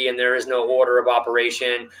hierarchy and there is no order of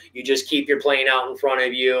operation. You just keep your plane out in front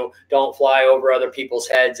of you. Don't fly over other people's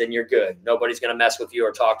heads and you're good. Nobody's going to mess with you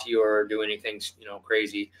or talk to you or do anything, you know,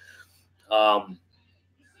 crazy. But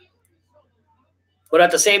at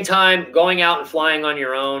the same time, going out and flying on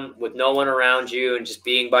your own with no one around you and just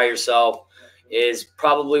being by yourself is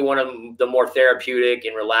probably one of the more therapeutic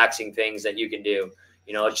and relaxing things that you can do.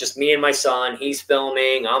 You know, it's just me and my son. He's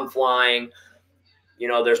filming. I'm flying. You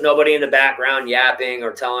know, there's nobody in the background yapping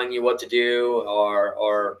or telling you what to do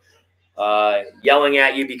or yelling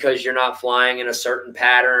at you because you're not flying in a certain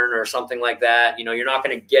pattern or something like that. You know, you're not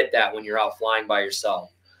going to get that when you're out flying by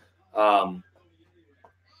yourself.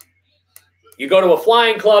 You go to a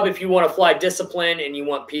flying club if you want to fly discipline and you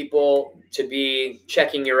want people to be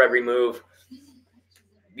checking your every move.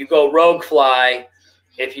 You go rogue fly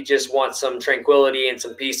if you just want some tranquility and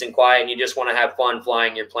some peace and quiet and you just want to have fun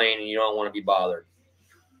flying your plane and you don't want to be bothered.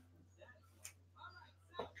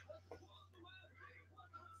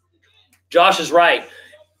 Josh is right.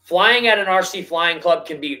 Flying at an RC flying club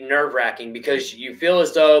can be nerve-wracking because you feel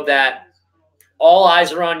as though that all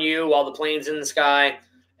eyes are on you while the plane's in the sky,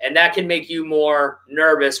 and that can make you more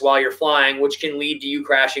nervous while you're flying, which can lead to you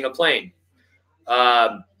crashing a plane.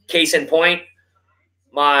 Case in point,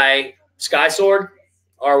 my Sky Sword,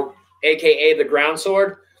 or AKA the ground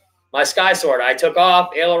sword, my Sky Sword, I took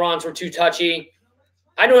off, ailerons were too touchy.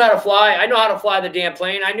 I knew how to fly. I know how to fly the damn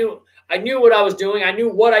plane. I knew what I was doing. I knew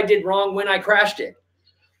what I did wrong when I crashed it.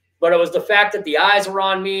 But it was the fact that the eyes were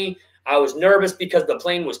on me. I was nervous because the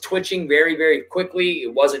plane was twitching very, very quickly.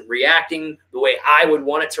 It wasn't reacting the way I would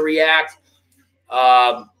want it to react.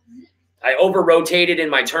 I over-rotated in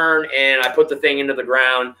my turn, and I put the thing into the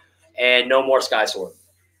ground, and no more Sky Sword.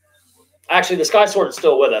 Actually, the Sky Sword is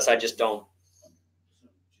still with us. I just don't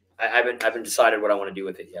 – I haven't decided what I want to do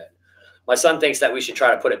with it yet. My son thinks that we should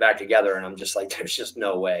try to put it back together, and I'm just like, there's just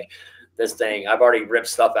no way. This thing, I've already ripped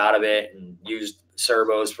stuff out of it and used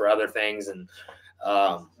servos for other things. And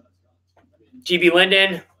GB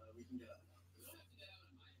Linden,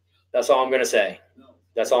 that's all I'm going to say.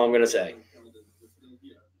 That's all I'm going to say.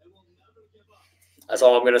 That's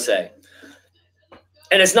all I'm going to say.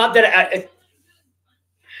 And it's not that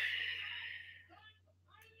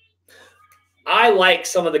I like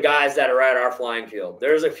some of the guys that are at our flying field.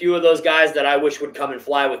 There's a few of those guys that I wish would come and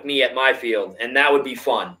fly with me at my field, and that would be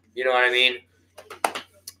fun. You know what I mean?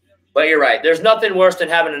 But you're right. There's nothing worse than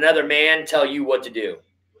having another man tell you what to do.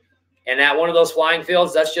 And at one of those flying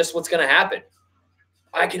fields, that's just what's going to happen.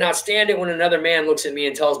 I cannot stand it when another man looks at me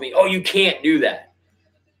and tells me, oh, you can't do that.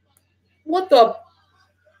 What the?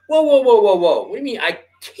 Whoa, whoa, whoa, whoa, whoa. What do you mean I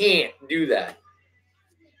can't do that?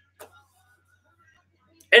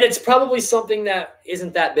 And it's probably something that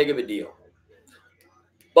isn't that big of a deal.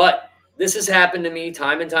 But this has happened to me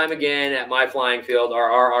time and time again at my flying field,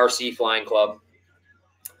 our RC flying club.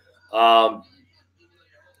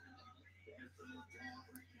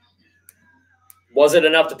 Was it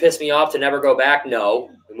enough to piss me off to never go back?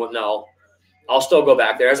 No. No. I'll still go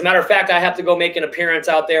back there. As a matter of fact, I have to go make an appearance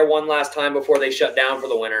out there one last time before they shut down for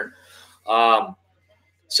the winter.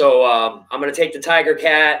 So I'm going to take the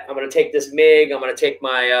tigercat. I'm going to take this MiG. I'm going to take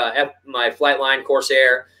my my Flightline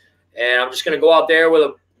Corsair, and I'm just going to go out there with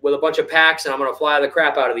a bunch of packs, and I'm going to fly the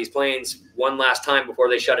crap out of these planes one last time before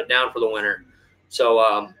they shut it down for the winter.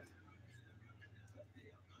 So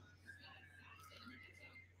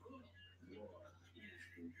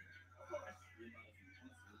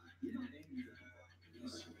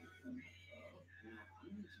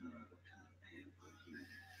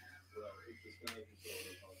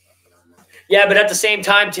yeah, but at the same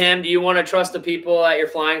time, Tim, do you want to trust the people at your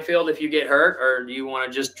flying field if you get hurt, or do you want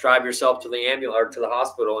to just drive yourself to the ambulance or to the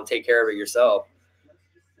hospital and take care of it yourself?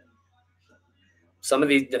 Some of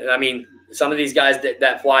these guys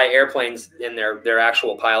that fly airplanes and they're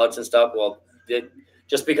actual pilots and stuff, well,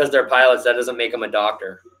 just because they're pilots, that doesn't make them a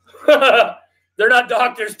doctor. They're not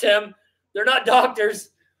doctors, Tim. They're not doctors.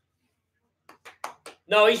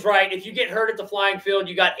 No, he's right. If you get hurt at the flying field,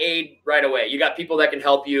 you got aid right away. You got people that can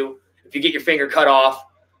help you. If you get your finger cut off,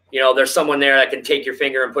 you know, there's someone there that can take your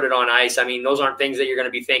finger and put it on ice. I mean, those aren't things that you're going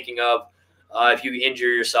to be thinking of if you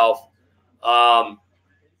injure yourself. So,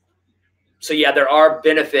 yeah, there are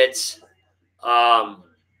benefits.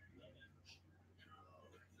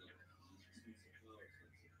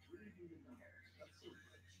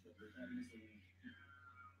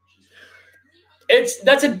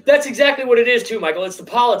 That's exactly what it is too, Michael. It's the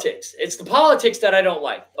politics. It's the politics that I don't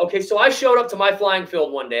like. Okay, so I showed up to my flying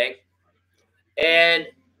field one day, and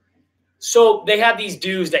so they have these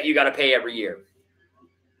dues that you got to pay every year.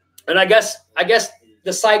 And I guess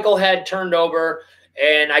the cycle had turned over,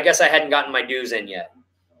 and I guess I hadn't gotten my dues in yet.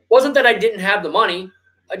 Wasn't that I didn't have the money.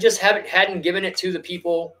 I just hadn't given it to the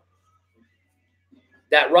people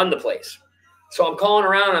that run the place. So I'm calling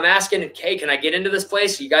around. I'm asking, hey, can I get into this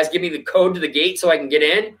place? You guys give me the code to the gate so I can get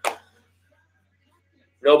in?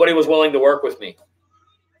 Nobody was willing to work with me.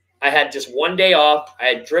 I had just one day off. I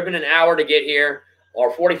had driven an hour to get here,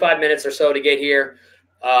 or 45 minutes or so to get here.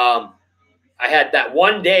 I had that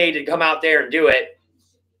one day to come out there and do it,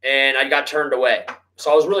 and I got turned away.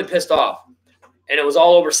 So I was really pissed off, and it was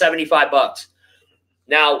all over $75.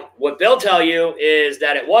 Now, what they'll tell you is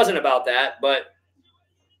that it wasn't about that, but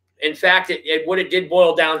in fact, what it did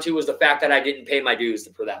boil down to was the fact that I didn't pay my dues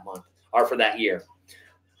for that month or for that year.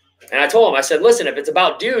 And I told him, I said, listen, if it's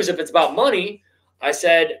about dues, if it's about money, I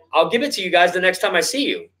said, I'll give it to you guys the next time I see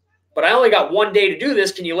you. But I only got one day to do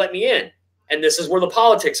this. Can you let me in? And this is where the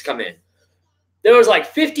politics come in. There was like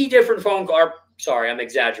 50 different phone calls. Sorry, I'm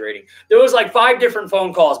exaggerating. There was like 5 different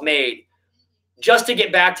phone calls made just to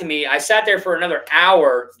get back to me. I sat there for another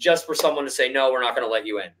hour just for someone to say, no, we're not going to let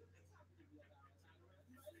you in.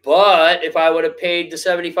 But if I would have paid the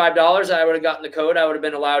 $75, I would have gotten the code. I would have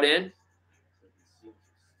been allowed in.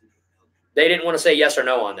 They didn't want to say yes or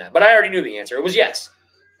no on that. But I already knew the answer. It was yes.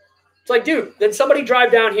 It's like, dude, then somebody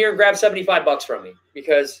drive down here and grab $75 from me.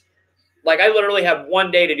 Because, like, I literally have one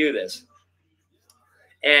day to do this.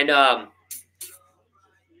 And,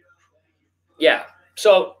 yeah.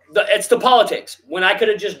 So, it's the politics. When I could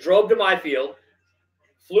have just drove to my field,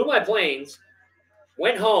 flew my planes,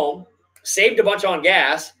 went home, saved a bunch on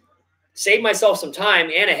gas, saved myself some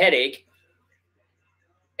time and a headache,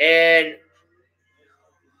 and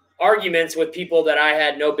arguments with people that I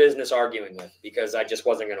had no business arguing with because I just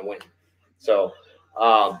wasn't going to win. So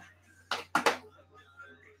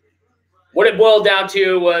what it boiled down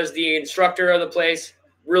to was the instructor of the place,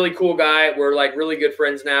 really cool guy. We're like really good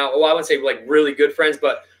friends now. Well, I wouldn't say like really good friends,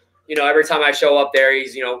 but you know, every time I show up there,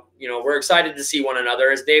 he's, you know, we're excited to see one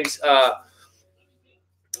another. His name's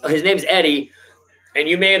Eddie. And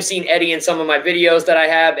you may have seen Eddie in some of my videos that I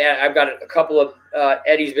have. I've got a couple of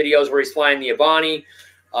Eddie's videos where he's flying the Abani,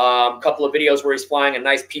 a couple of videos where he's flying a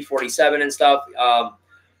nice P-47 and stuff.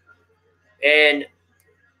 And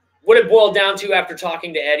what it boiled down to after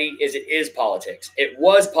talking to Eddie is it is politics. It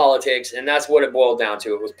was politics, and that's what it boiled down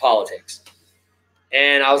to. It was politics.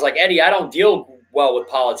 And I was like, Eddie, I don't deal well with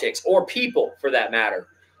politics or people for that matter.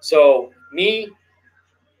 So me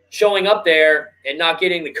showing up there and not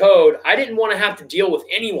getting the code, I didn't want to have to deal with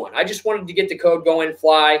anyone. I just wanted to get the code, go in,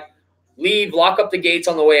 fly, leave, lock up the gates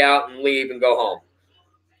on the way out, and leave and go home.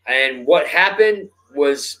 And what happened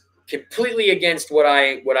was completely against what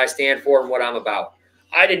I stand for and what I'm about.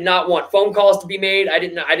 I did not want phone calls to be made. I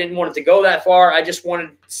didn't want it to go that far. I just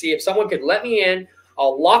wanted to see if someone could let me in.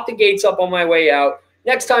 I'll lock the gates up on my way out.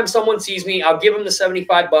 Next time someone sees me, I'll give them the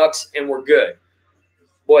 $75 and we're good.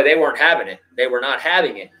 Boy, they weren't having it. They were not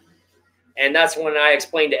having it. And that's when I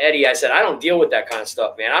explained to Eddie, I said, I don't deal with that kind of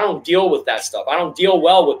stuff, man. I don't deal with that stuff. I don't deal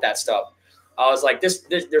well with that stuff. I was like,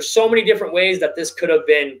 there's so many different ways that this could have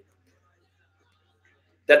been,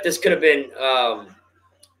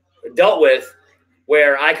 dealt with,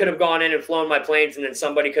 where I could have gone in and flown my planes and then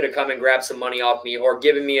somebody could have come and grabbed some money off me or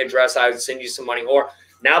given me an address. I would send you some money. Or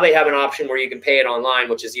now they have an option where you can pay it online,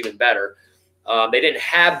 which is even better. They didn't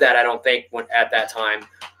have that, I don't think, at that time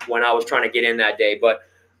when I was trying to get in that day. But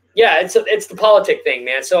yeah, it's the politic thing,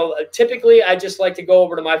 man. So typically I just like to go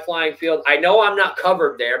over to my flying field. I know I'm not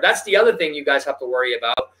covered there. That's the other thing you guys have to worry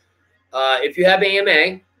about. If you have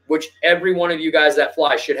AMA, which every one of you guys that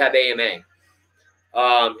fly should have AMA.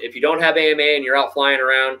 If you don't have AMA and you're out flying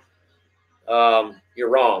around, you're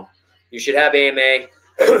wrong. You should have AMA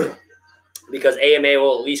because AMA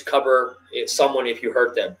will at least cover someone if you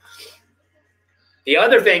hurt them. The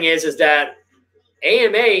other thing is that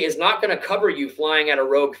AMA is not going to cover you flying at a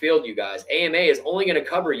rogue field, you guys. AMA is only going to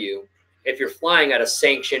cover you if you're flying at a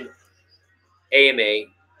sanctioned AMA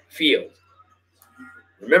field.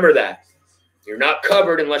 Remember that. You're not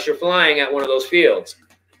covered unless you're flying at one of those fields.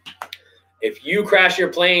 If you crash your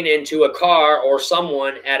plane into a car or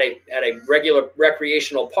someone at a regular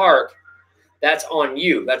recreational park, that's on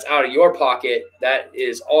you. That's out of your pocket. That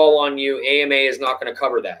is all on you. AMA is not going to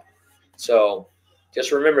cover that. So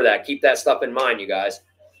just remember that. Keep that stuff in mind, you guys.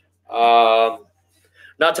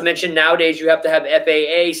 Not to mention nowadays you have to have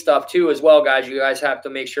FAA stuff too as well, guys. You guys have to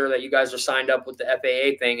make sure that you guys are signed up with the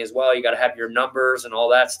FAA thing as well. You got to have your numbers and all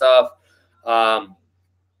that stuff.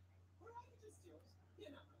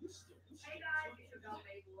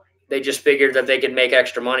 They just figured that they could make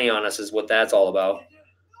extra money on us is what that's all about.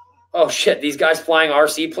 Oh, shit. These guys flying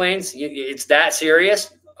RC planes? It's that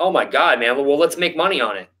serious? Oh my God, man. Well, let's make money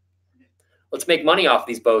on it. Let's make money off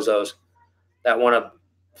these bozos that want to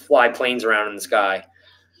fly planes around in the sky.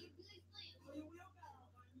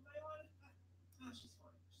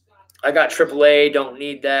 I got AAA. Don't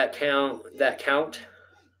need that count. That count?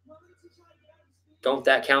 Don't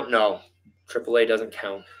that count? No. AAA doesn't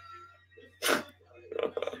count.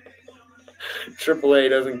 AAA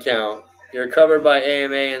doesn't count. You're covered by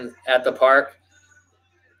AMA and at the park.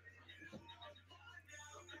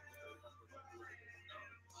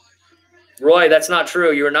 Roy, that's not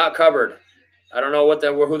true. You are not covered. I don't know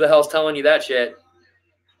who the hell's telling you that shit.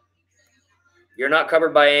 You're not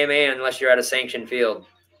covered by AMA unless you're at a sanctioned field.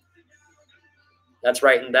 That's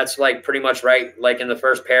right, and that's like pretty much right, like in the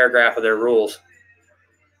first paragraph of their rules.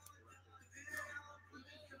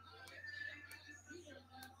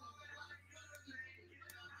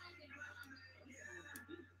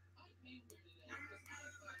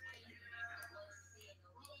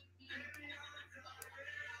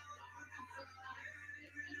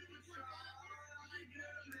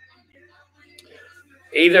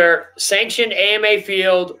 Either sanctioned AMA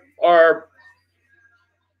field or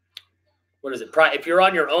what is it? If you're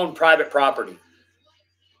on your own private property,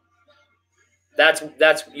 that's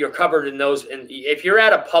you're covered in those. And if you're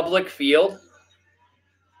at a public field,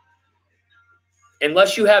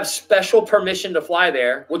 unless you have special permission to fly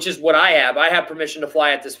there, which is what I have permission to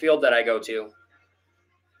fly at this field that I go to.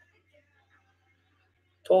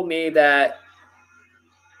 Told me that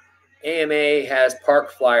AMA has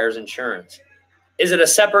park flyers insurance. Is it a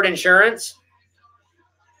separate insurance?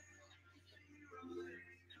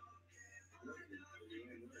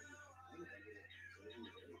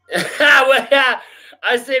 Well, yeah,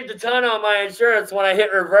 I saved a ton on my insurance when I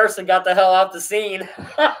hit reverse and got the hell off the scene.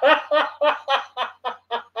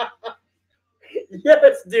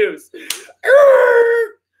 Yes, Deuce.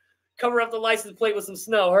 Cover up the license plate with some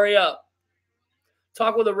snow. Hurry up.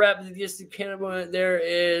 Talk with a rep. There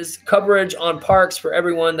is coverage on parks for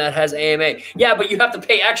everyone that has AMA. Yeah, but you have to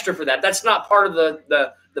pay extra for that. That's not part of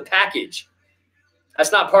the package.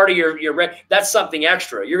 That's not part of your rent. That's something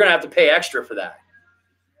extra. You're going to have to pay extra for that.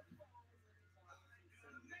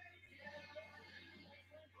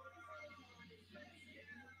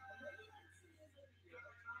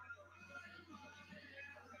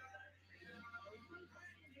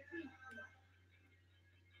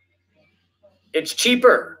 It's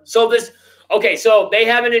cheaper. So they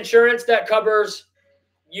have an insurance that covers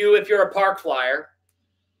you if you're a park flyer.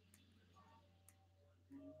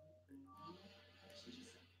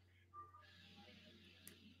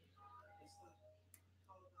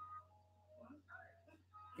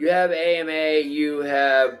 You have AMA, you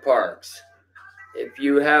have parks. If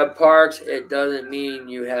you have parks, it doesn't mean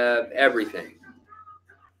you have everything.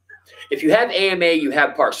 If you have AMA, you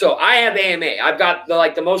have parks. So I have AMA. I've got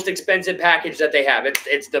the most expensive package that they have.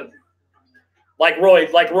 It's the like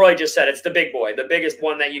Roy just said, it's the big boy, the biggest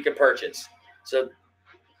one that you can purchase. So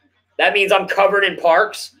that means I'm covered in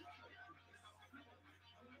parks.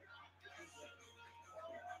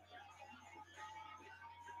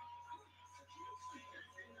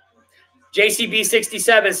 JCB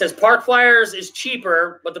 67 says park flyers is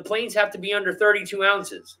cheaper, but the planes have to be under 32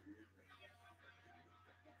 ounces.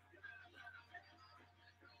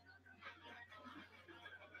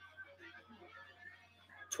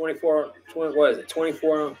 What is it?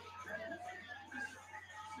 24.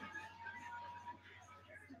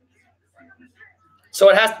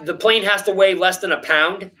 So the plane has to weigh less than a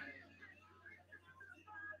pound.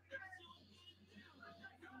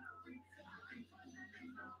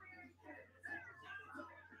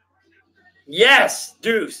 Yes,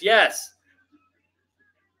 Deuce, yes.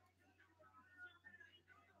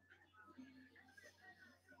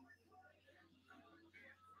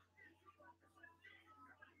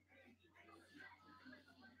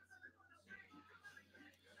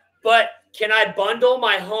 But can I bundle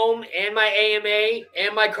my home and my AMA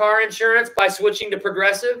and my car insurance by switching to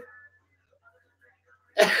Progressive?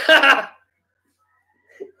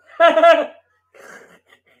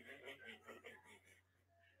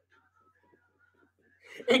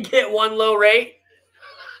 And get one low rate?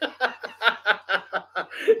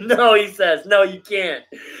 No, he says. No, you can't.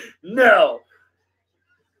 No.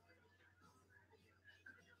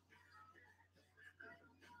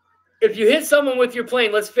 If you hit someone with your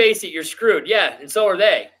plane, let's face it, you're screwed. Yeah, and so are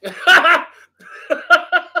they.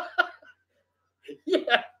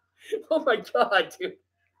 Yeah. Oh my God, dude.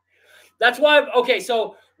 That's why. Okay,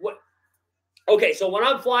 so when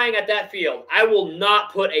I'm flying at that field, I will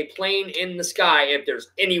not put a plane in the sky if there's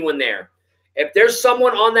anyone there. If there's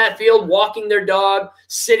someone on that field walking their dog,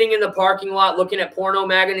 sitting in the parking lot looking at porno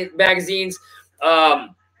magazines,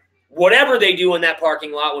 whatever they do in that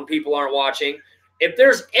parking lot when people aren't watching. If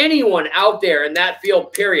there's anyone out there in that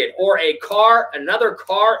field, period, or another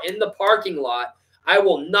car in the parking lot, I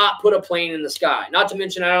will not put a plane in the sky. Not to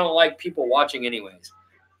mention, I don't like people watching anyways.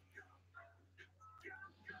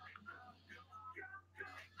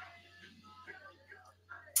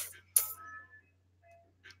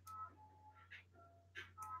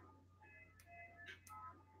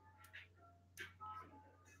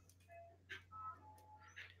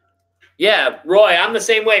 Yeah, Roy, I'm the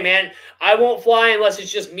same way, man. I won't fly unless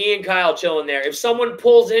it's just me and Kyle chilling there. If someone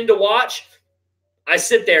pulls in to watch, I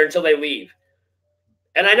sit there until they leave.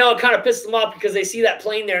 And I know it kind of pisses them off because they see that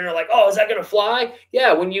plane there and they're like, oh, is that going to fly?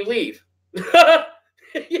 Yeah, when you leave. Yeah,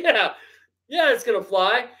 it's going to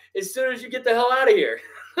fly as soon as you get the hell out of here.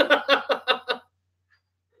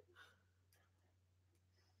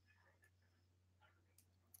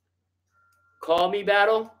 Call me,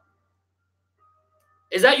 Battle.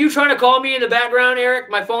 Is that you trying to call me in the background, Eric?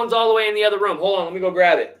 My phone's all the way in the other room. Hold on, let me go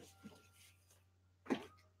grab it.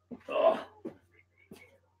 Oh.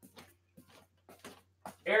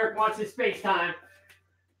 Eric wants his space time.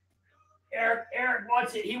 Eric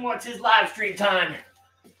wants it. He wants his live stream time.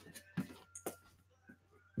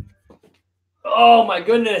 Oh, my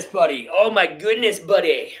goodness, buddy. Oh, my goodness,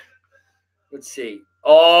 buddy. Let's see.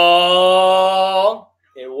 Oh,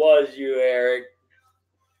 it was you, Eric.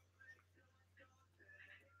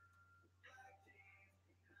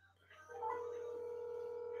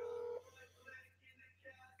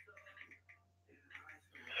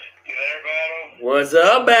 You there, Battle? What's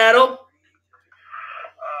up, Battle?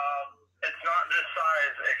 It's not this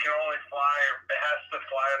size. It can only fly. It has to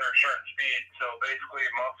fly under a certain speed. So basically,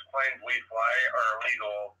 most planes we fly are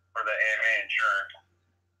illegal for the AMA insurance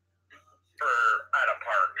at a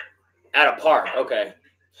park. At a park, okay.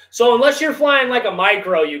 So unless you're flying like a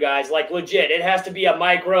micro, you guys, like legit, it has to be a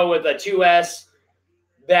micro with a 2S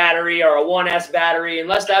battery or a 1S battery.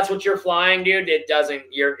 Unless that's what you're flying, dude,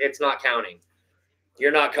 it's not counting.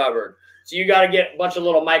 You're not covered. So you got to get a bunch of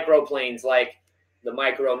little micro planes like the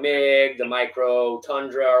Micro MiG, the Micro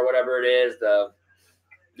Tundra, or whatever it is,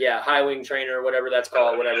 high wing trainer, whatever that's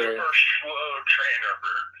called, whatever. Super slow trainer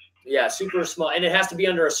birds. Yeah, super small, and it has to be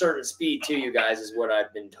under a certain speed too, you guys, is what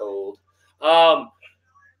I've been told. Well,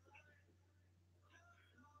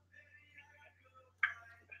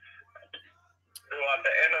 at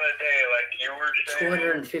the end of the day, like you were saying,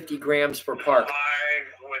 250 grams per park.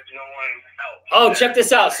 With no one else. Oh, check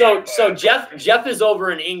this out. So Jeff is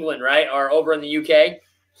over in England, right? Or over in the UK.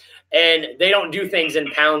 And they don't do things in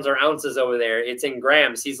pounds or ounces over there. It's in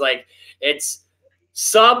grams. He's like, it's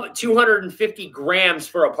sub 250 grams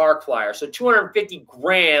for a park flyer. So 250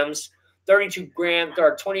 grams, 32 grams,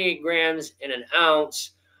 or 28 grams in an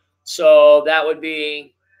ounce. So that would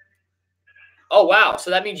be, oh, wow. So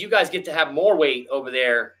that means you guys get to have more weight over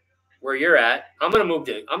there where you're at. I'm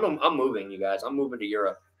moving, you guys. I'm moving to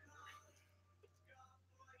Europe.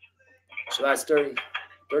 So that's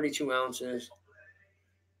 32 ounces,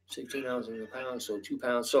 16 ounces in a pound, so 2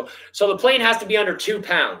 pounds. So the plane has to be under 2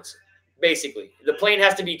 pounds, basically. The plane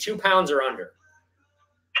has to be 2 pounds or under.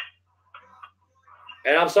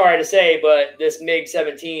 And I'm sorry to say, but this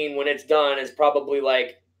MiG-17, when it's done, is probably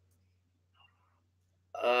like,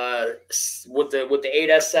 with the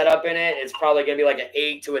 8S setup in it, it's probably going to be like an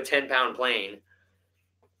 8 to a 10-pound plane.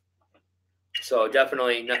 So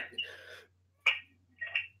definitely not.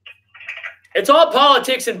 It's all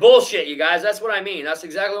politics and bullshit, you guys. That's what I mean. That's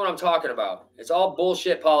exactly what I'm talking about. It's all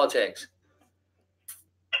bullshit politics.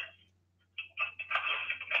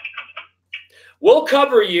 We'll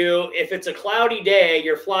cover you if it's a cloudy day,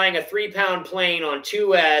 you're flying a 3-pound plane on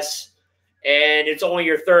 2S, and it's only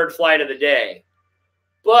your third flight of the day.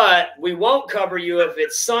 But we won't cover you if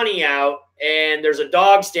it's sunny out and there's a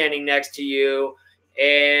dog standing next to you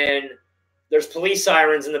and there's police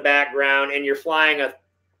sirens in the background and you're flying a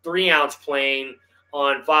 3-ounce plane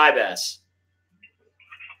on 5S.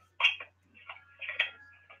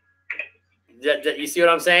 You see what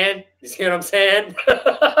I'm saying? You see what I'm saying?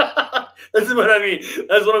 This is what I mean.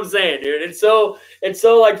 That's what I'm saying, dude. It's so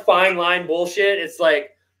like fine line bullshit. It's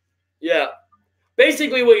like, yeah.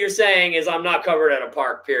 Basically what you're saying is I'm not covered at a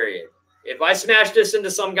park, period. If I smash this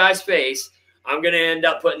into some guy's face, I'm going to end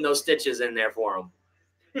up putting those stitches in there for him.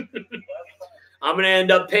 I'm going to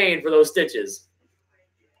end up paying for those stitches.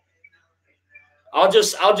 I'll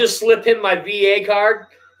just slip him my VA card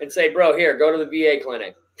and say, bro, here, go to the VA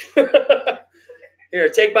clinic. Here,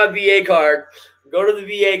 take my VA card. Go to the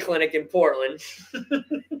VA clinic in Portland.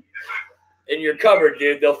 And you're covered,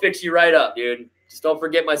 dude. They'll fix you right up, dude. Just don't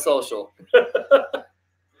forget my social.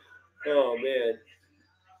 Oh, man.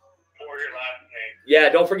 Or your last name. Yeah,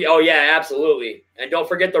 don't forget. Oh, yeah, absolutely. And don't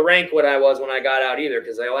forget the rank what I was when I got out either,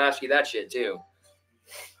 because they'll ask you that shit too.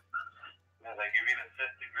 Yeah, they give you the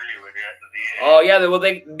 5th degree when you're at the VA. Oh, yeah.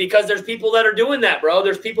 Well, because there's people that are doing that, bro.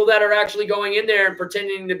 There's people that are actually going in there and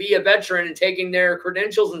pretending to be a veteran and taking their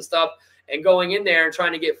credentials and stuff and going in there and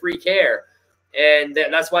trying to get free care. And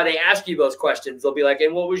that's why they ask you those questions. They'll be like,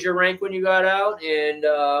 and what was your rank when you got out? And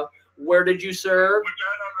where did you serve? Which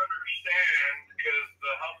I don't understand, because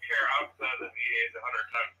the healthcare outside the VA is 100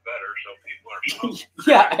 times better, so people are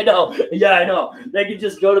Yeah, I know. Yeah, I know. They can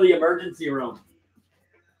just go to the emergency room.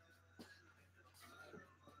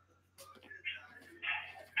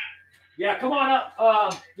 Yeah, come on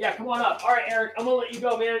up. Yeah, come on up. All right, Eric, I'm going to let you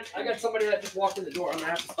go, man. I got somebody that just walked in the door. I'm going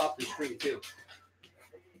to have to stop this stream, too.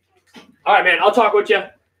 All right, man. I'll talk with you. All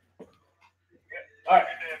right.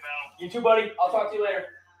 You too, buddy. I'll talk to you later.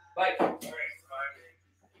 Bye. All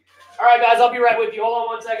right, guys. I'll be right with you. Hold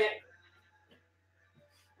on 1 second.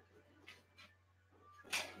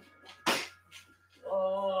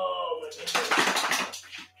 Oh, my goodness.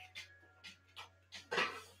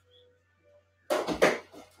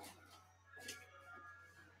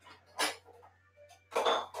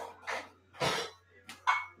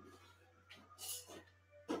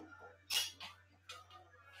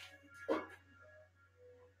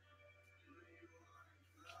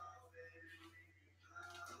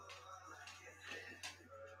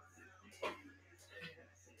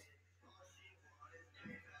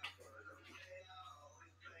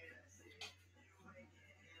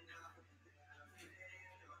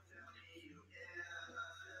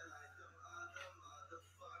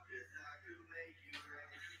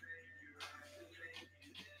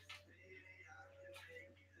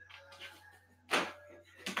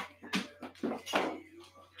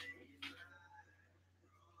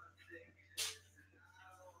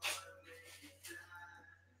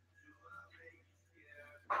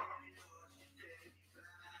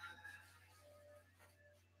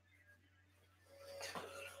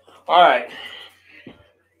 All right. Thank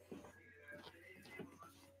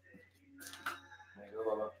you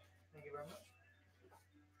very much.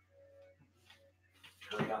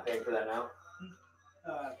 Are we not paying for that now?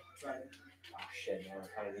 Friday. Oh, shit, man. I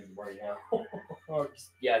kind of need the money now. Or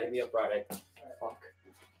just, yeah, hit me up Friday. Fuck.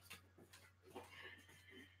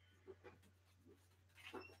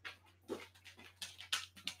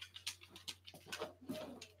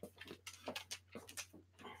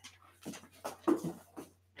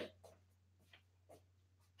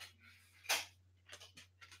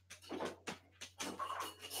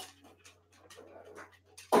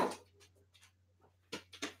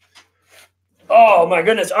 Oh my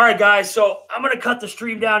goodness. All right, guys. So I'm gonna cut the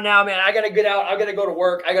stream down now, man. I gotta get out. I gotta go to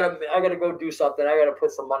work. I gotta go do something. I gotta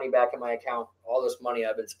put some money back in my account. All this money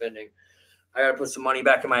I've been spending. I gotta put some money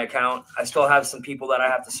back in my account. I still have some people that I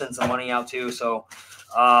have to send some money out to. So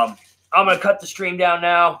I'm gonna cut the stream down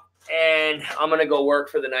now, and I'm gonna go work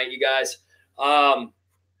for the night, you guys.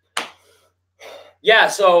 Yeah.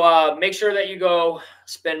 So make sure that you go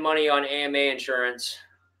spend money on AMA insurance.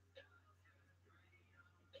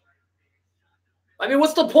 I mean,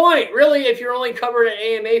 what's the point, really, if you're only covered at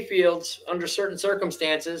AMA fields under certain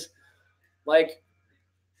circumstances? Like,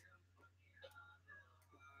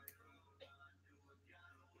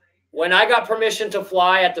 when I got permission to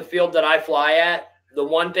fly at the field that I fly at, the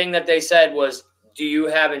one thing that they said was, do you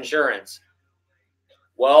have insurance?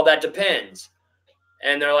 Well, that depends.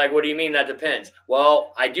 And they're like, what do you mean that depends?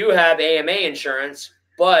 Well, I do have AMA insurance,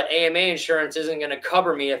 but AMA insurance isn't going to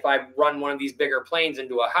cover me if I run one of these bigger planes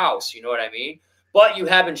into a house. You know what I mean? But you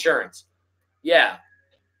have insurance. Yeah.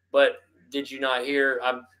 But did you not hear?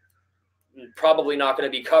 I'm probably not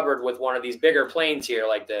going to be covered with one of these bigger planes here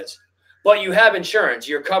like this. But you have insurance.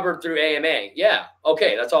 You're covered through AMA. Yeah.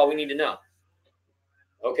 Okay. That's all we need to know.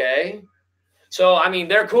 Okay. So, I mean,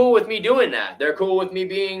 they're cool with me doing that. They're cool with me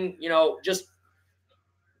being, you know, just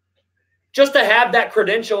to have that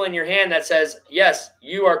credential in your hand that says, yes,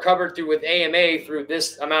 you are covered through with AMA through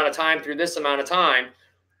this amount of time, through this amount of time.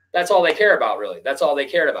 That's all they care about, really. That's all they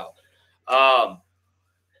cared about.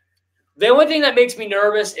 The only thing that makes me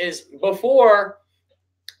nervous is before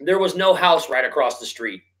there was no house right across the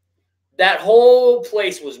street. That whole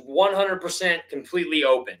place was 100% completely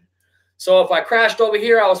open. So if I crashed over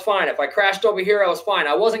here, I was fine. If I crashed over here, I was fine.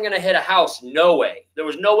 I wasn't going to hit a house. No way. There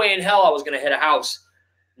was no way in hell I was going to hit a house.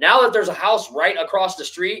 Now that there's a house right across the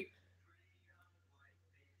street,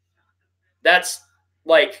 that's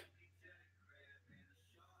like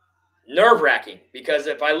nerve-wracking, because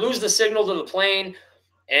if I lose the signal to the plane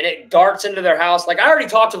and it darts into their house, like I already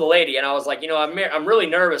talked to the lady and I was like, you know, I'm really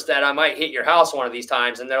nervous that I might hit your house one of these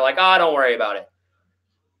times. And they're like, oh, don't worry about it.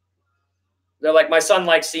 They're like, my son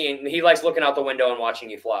likes he likes looking out the window and watching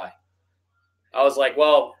you fly. I was like,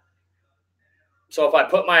 well, so if I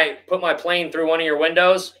put my plane through one of your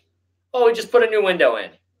windows, oh, we just put a new window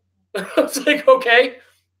in. I was like, okay,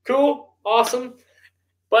 cool, awesome.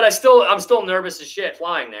 But I'm still nervous as shit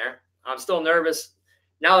flying there. I'm still nervous.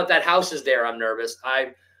 Now that that house is there, I'm nervous.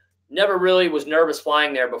 I never really was nervous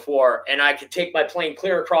flying there before, and I could take my plane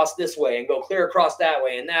clear across this way and go clear across that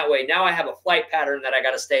way and that way. Now I have a flight pattern that I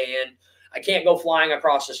got to stay in. I can't go flying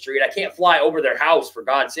across the street. I can't fly over their house, for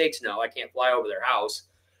God's sakes. No, I can't fly over their house.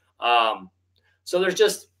 So there's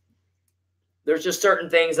just certain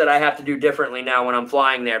things that I have to do differently now when I'm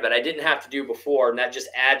flying there that I didn't have to do before, and that just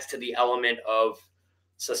adds to the element of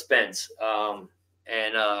suspense.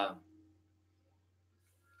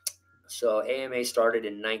 So AMA started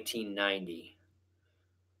in 1990.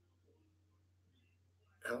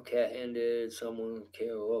 How cat ended, someone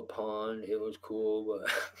came upon, it was cool,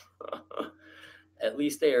 but at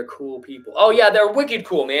least they are cool people. Oh yeah, they're wicked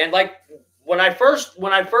cool, man. Like when I first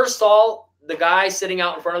saw the guy sitting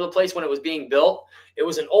out in front of the place when it was being built, it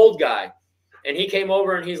was an old guy. And he came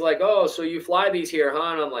over and he's like, oh, so you fly these here,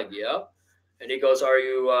 huh? And I'm like, yeah. And he goes, are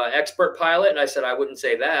you expert pilot? And I said, I wouldn't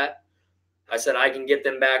say that. I said, I can get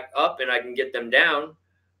them back up and I can get them down,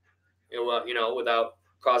 without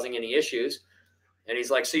causing any issues. And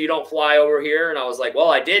he's like, so you don't fly over here? And I was like,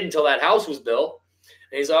 well, I did until that house was built.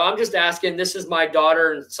 And he's like, I'm just asking, this is my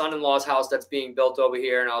daughter and son-in-law's house that's being built over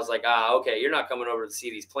here. And I was like, okay, you're not coming over to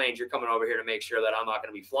see these planes. You're coming over here to make sure that I'm not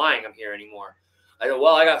going to be flying them here anymore. I go,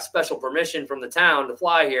 well, I got special permission from the town to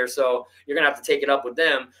fly here, so you're going to have to take it up with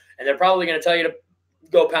them. And they're probably going to tell you to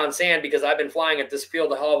go pound sand because I've been flying at this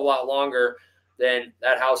field a hell of a lot longer than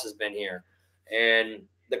that house has been here. And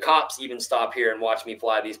the cops even stop here and watch me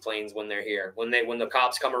fly these planes when they're here. When the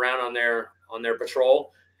cops come around on their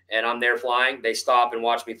patrol and I'm there flying, they stop and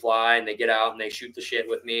watch me fly, and they get out and they shoot the shit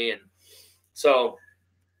with me. And so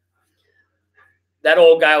that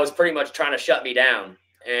old guy was pretty much trying to shut me down.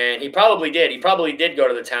 And he probably did. He probably did go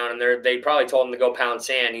to the town, and they probably told him to go pound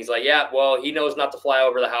sand. He's like, yeah, well, he knows not to fly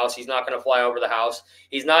over the house. He's not going to fly over the house.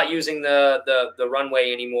 He's not using the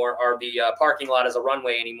runway anymore, or the parking lot as a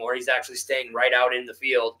runway anymore. He's actually staying right out in the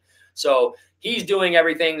field. So he's doing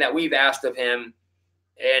everything that we've asked of him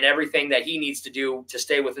and everything that he needs to do to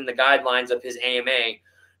stay within the guidelines of his AMA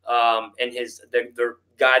and their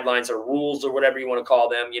guidelines or rules or whatever you want to call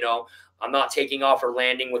them. I'm not taking off or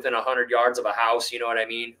landing within 100 yards of a house, you know what I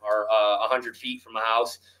mean, or 100 feet from a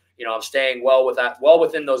house. I'm staying well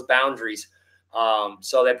within those boundaries.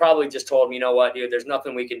 So they probably just told him, you know what, dude, there's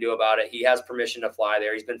nothing we can do about it. He has permission to fly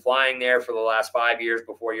there. He's been flying there for the last 5 years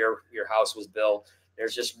before your house was built.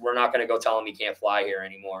 We're not going to go tell him he can't fly here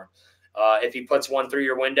anymore. If he puts one through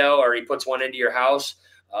your window or he puts one into your house,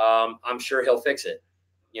 I'm sure he'll fix it.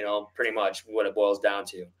 Pretty much what it boils down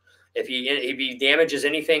to. If he damages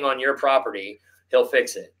anything on your property, he'll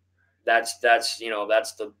fix it. That's just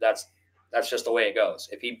the way it goes.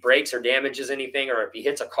 If he breaks or damages anything, or if he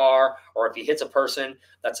hits a car, or if he hits a person,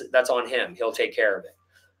 that's on him. He'll take care of it.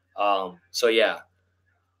 So yeah.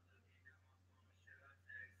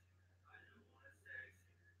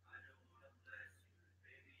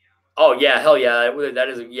 Oh yeah, hell yeah. That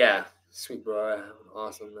is yeah. Sweet bro.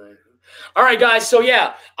 Awesome night. All right, guys. So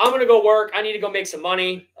yeah, I'm going to go work. I need to go make some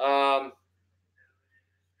money. I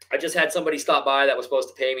just had somebody stop by that was supposed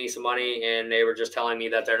to pay me some money, and they were just telling me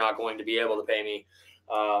that they're not going to be able to pay me.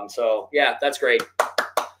 So yeah, that's great.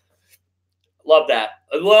 Love that.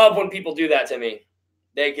 I love when people do that to me.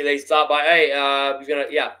 They stop by. Hey,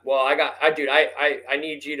 well, I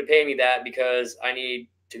need you to pay me that because I need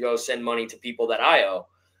to go send money to people that I owe.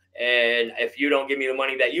 And if you don't give me the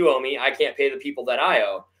money that you owe me, I can't pay the people that I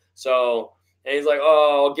owe. So, and he's like,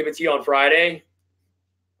 oh, I'll give it to you on Friday.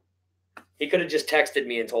 He could have just texted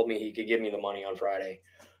me and told me he could give me the money on Friday.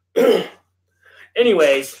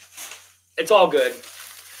 Anyways, it's all good.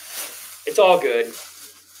 It's all good.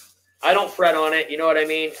 I don't fret on it. You know what I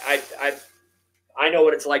mean? I know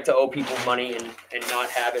what it's like to owe people money and not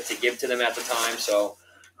have it to give to them at the time. So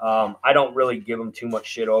I don't really give them too much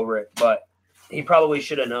shit over it. But he probably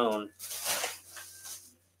should have known.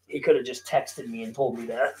 He could have just texted me and told me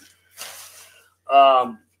that.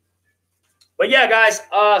 But yeah, guys,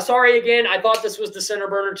 sorry again. I thought this was the center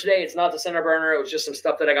burner today. It's not the center burner. It was just some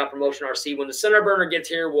stuff that I got from Motion RC. When the center burner gets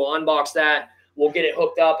here, we'll unbox that. We'll get it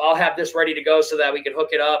hooked up. I'll have this ready to go so that we can hook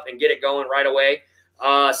it up and get it going right away.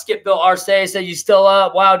 Skip Bill Arce said, you still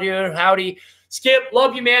up? Wow, dude. Howdy. Skip,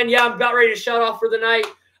 love you, man. Yeah, I'm about ready to shut off for the night.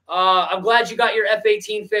 I'm glad you got your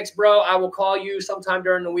F-18 fixed, bro. I will call you sometime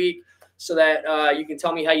during the week so that you can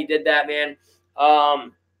tell me how you did that, man.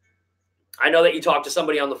 I know that you talked to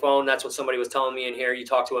somebody on the phone. That's what somebody was telling me in here. You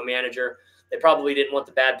talked to a manager. They probably didn't want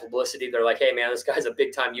the bad publicity. They're like, hey, man, this guy's a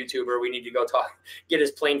big-time YouTuber. We need to go get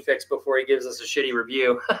his plane fixed before he gives us a shitty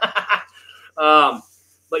review.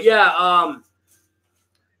 But, yeah,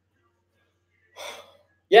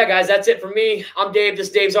 yeah, guys, that's it for me. I'm Dave. This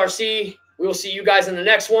is Dave's RC. We will see you guys in the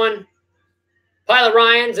next one. Pilot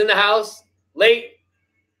Ryan's in the house. Late.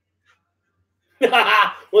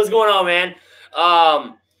 What's going on, man?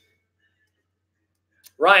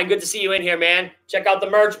 Ryan, good to see you in here, man. Check out the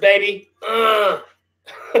merch, baby.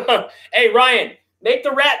 Hey, Ryan, make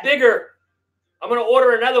the rat bigger. I'm going to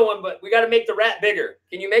order another one, but we got to make the rat bigger.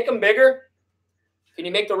 Can you make him bigger? Can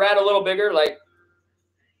you make the rat a little bigger? Like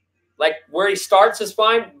where he starts is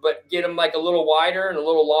fine, but get him like a little wider and a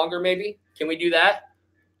little longer maybe. Can we do that?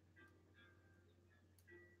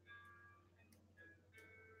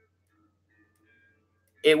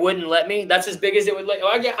 It wouldn't let me. That's as big as it would let.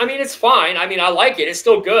 I mean, it's fine. I mean, I like it. It's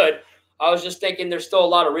still good. I was just thinking there's still a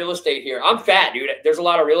lot of real estate here. I'm fat, dude. There's a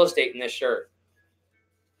lot of real estate in this shirt.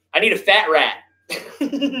 I need a fat rat.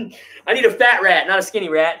 I need a fat rat, not a skinny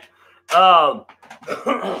rat.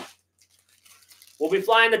 We'll be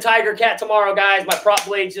flying the tigercat tomorrow, guys. My prop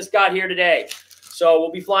blades just got here today. So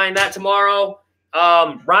we'll be flying that tomorrow.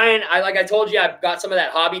 Ryan, like I told you, I've got some of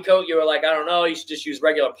that hobby coat. You were like, I don't know. You should just use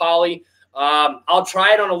regular poly. I'll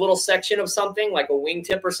try it on a little section of something, like a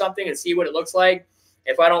wingtip or something, and see what it looks like.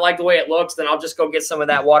 If I don't like the way it looks, then I'll just go get some of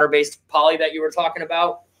that water-based poly that you were talking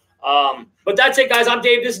about. But that's it, guys. I'm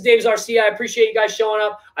Dave. This is Dave's RC. I appreciate you guys showing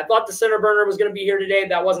up. I thought the center burner was going to be here today.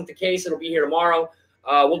 That wasn't the case. It'll be here tomorrow.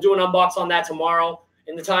 We'll do an unbox on that tomorrow.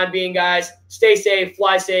 In the time being, guys, stay safe,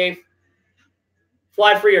 fly free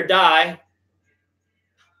or die,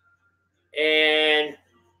 and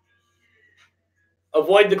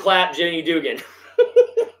avoid the clap, Jenny Dugan.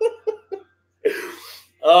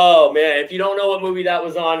 Oh, man. If you don't know what movie that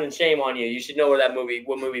was on, then shame on you. You should know what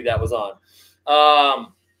movie that was on.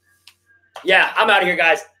 Yeah, I'm out of here,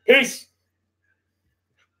 guys. Peace.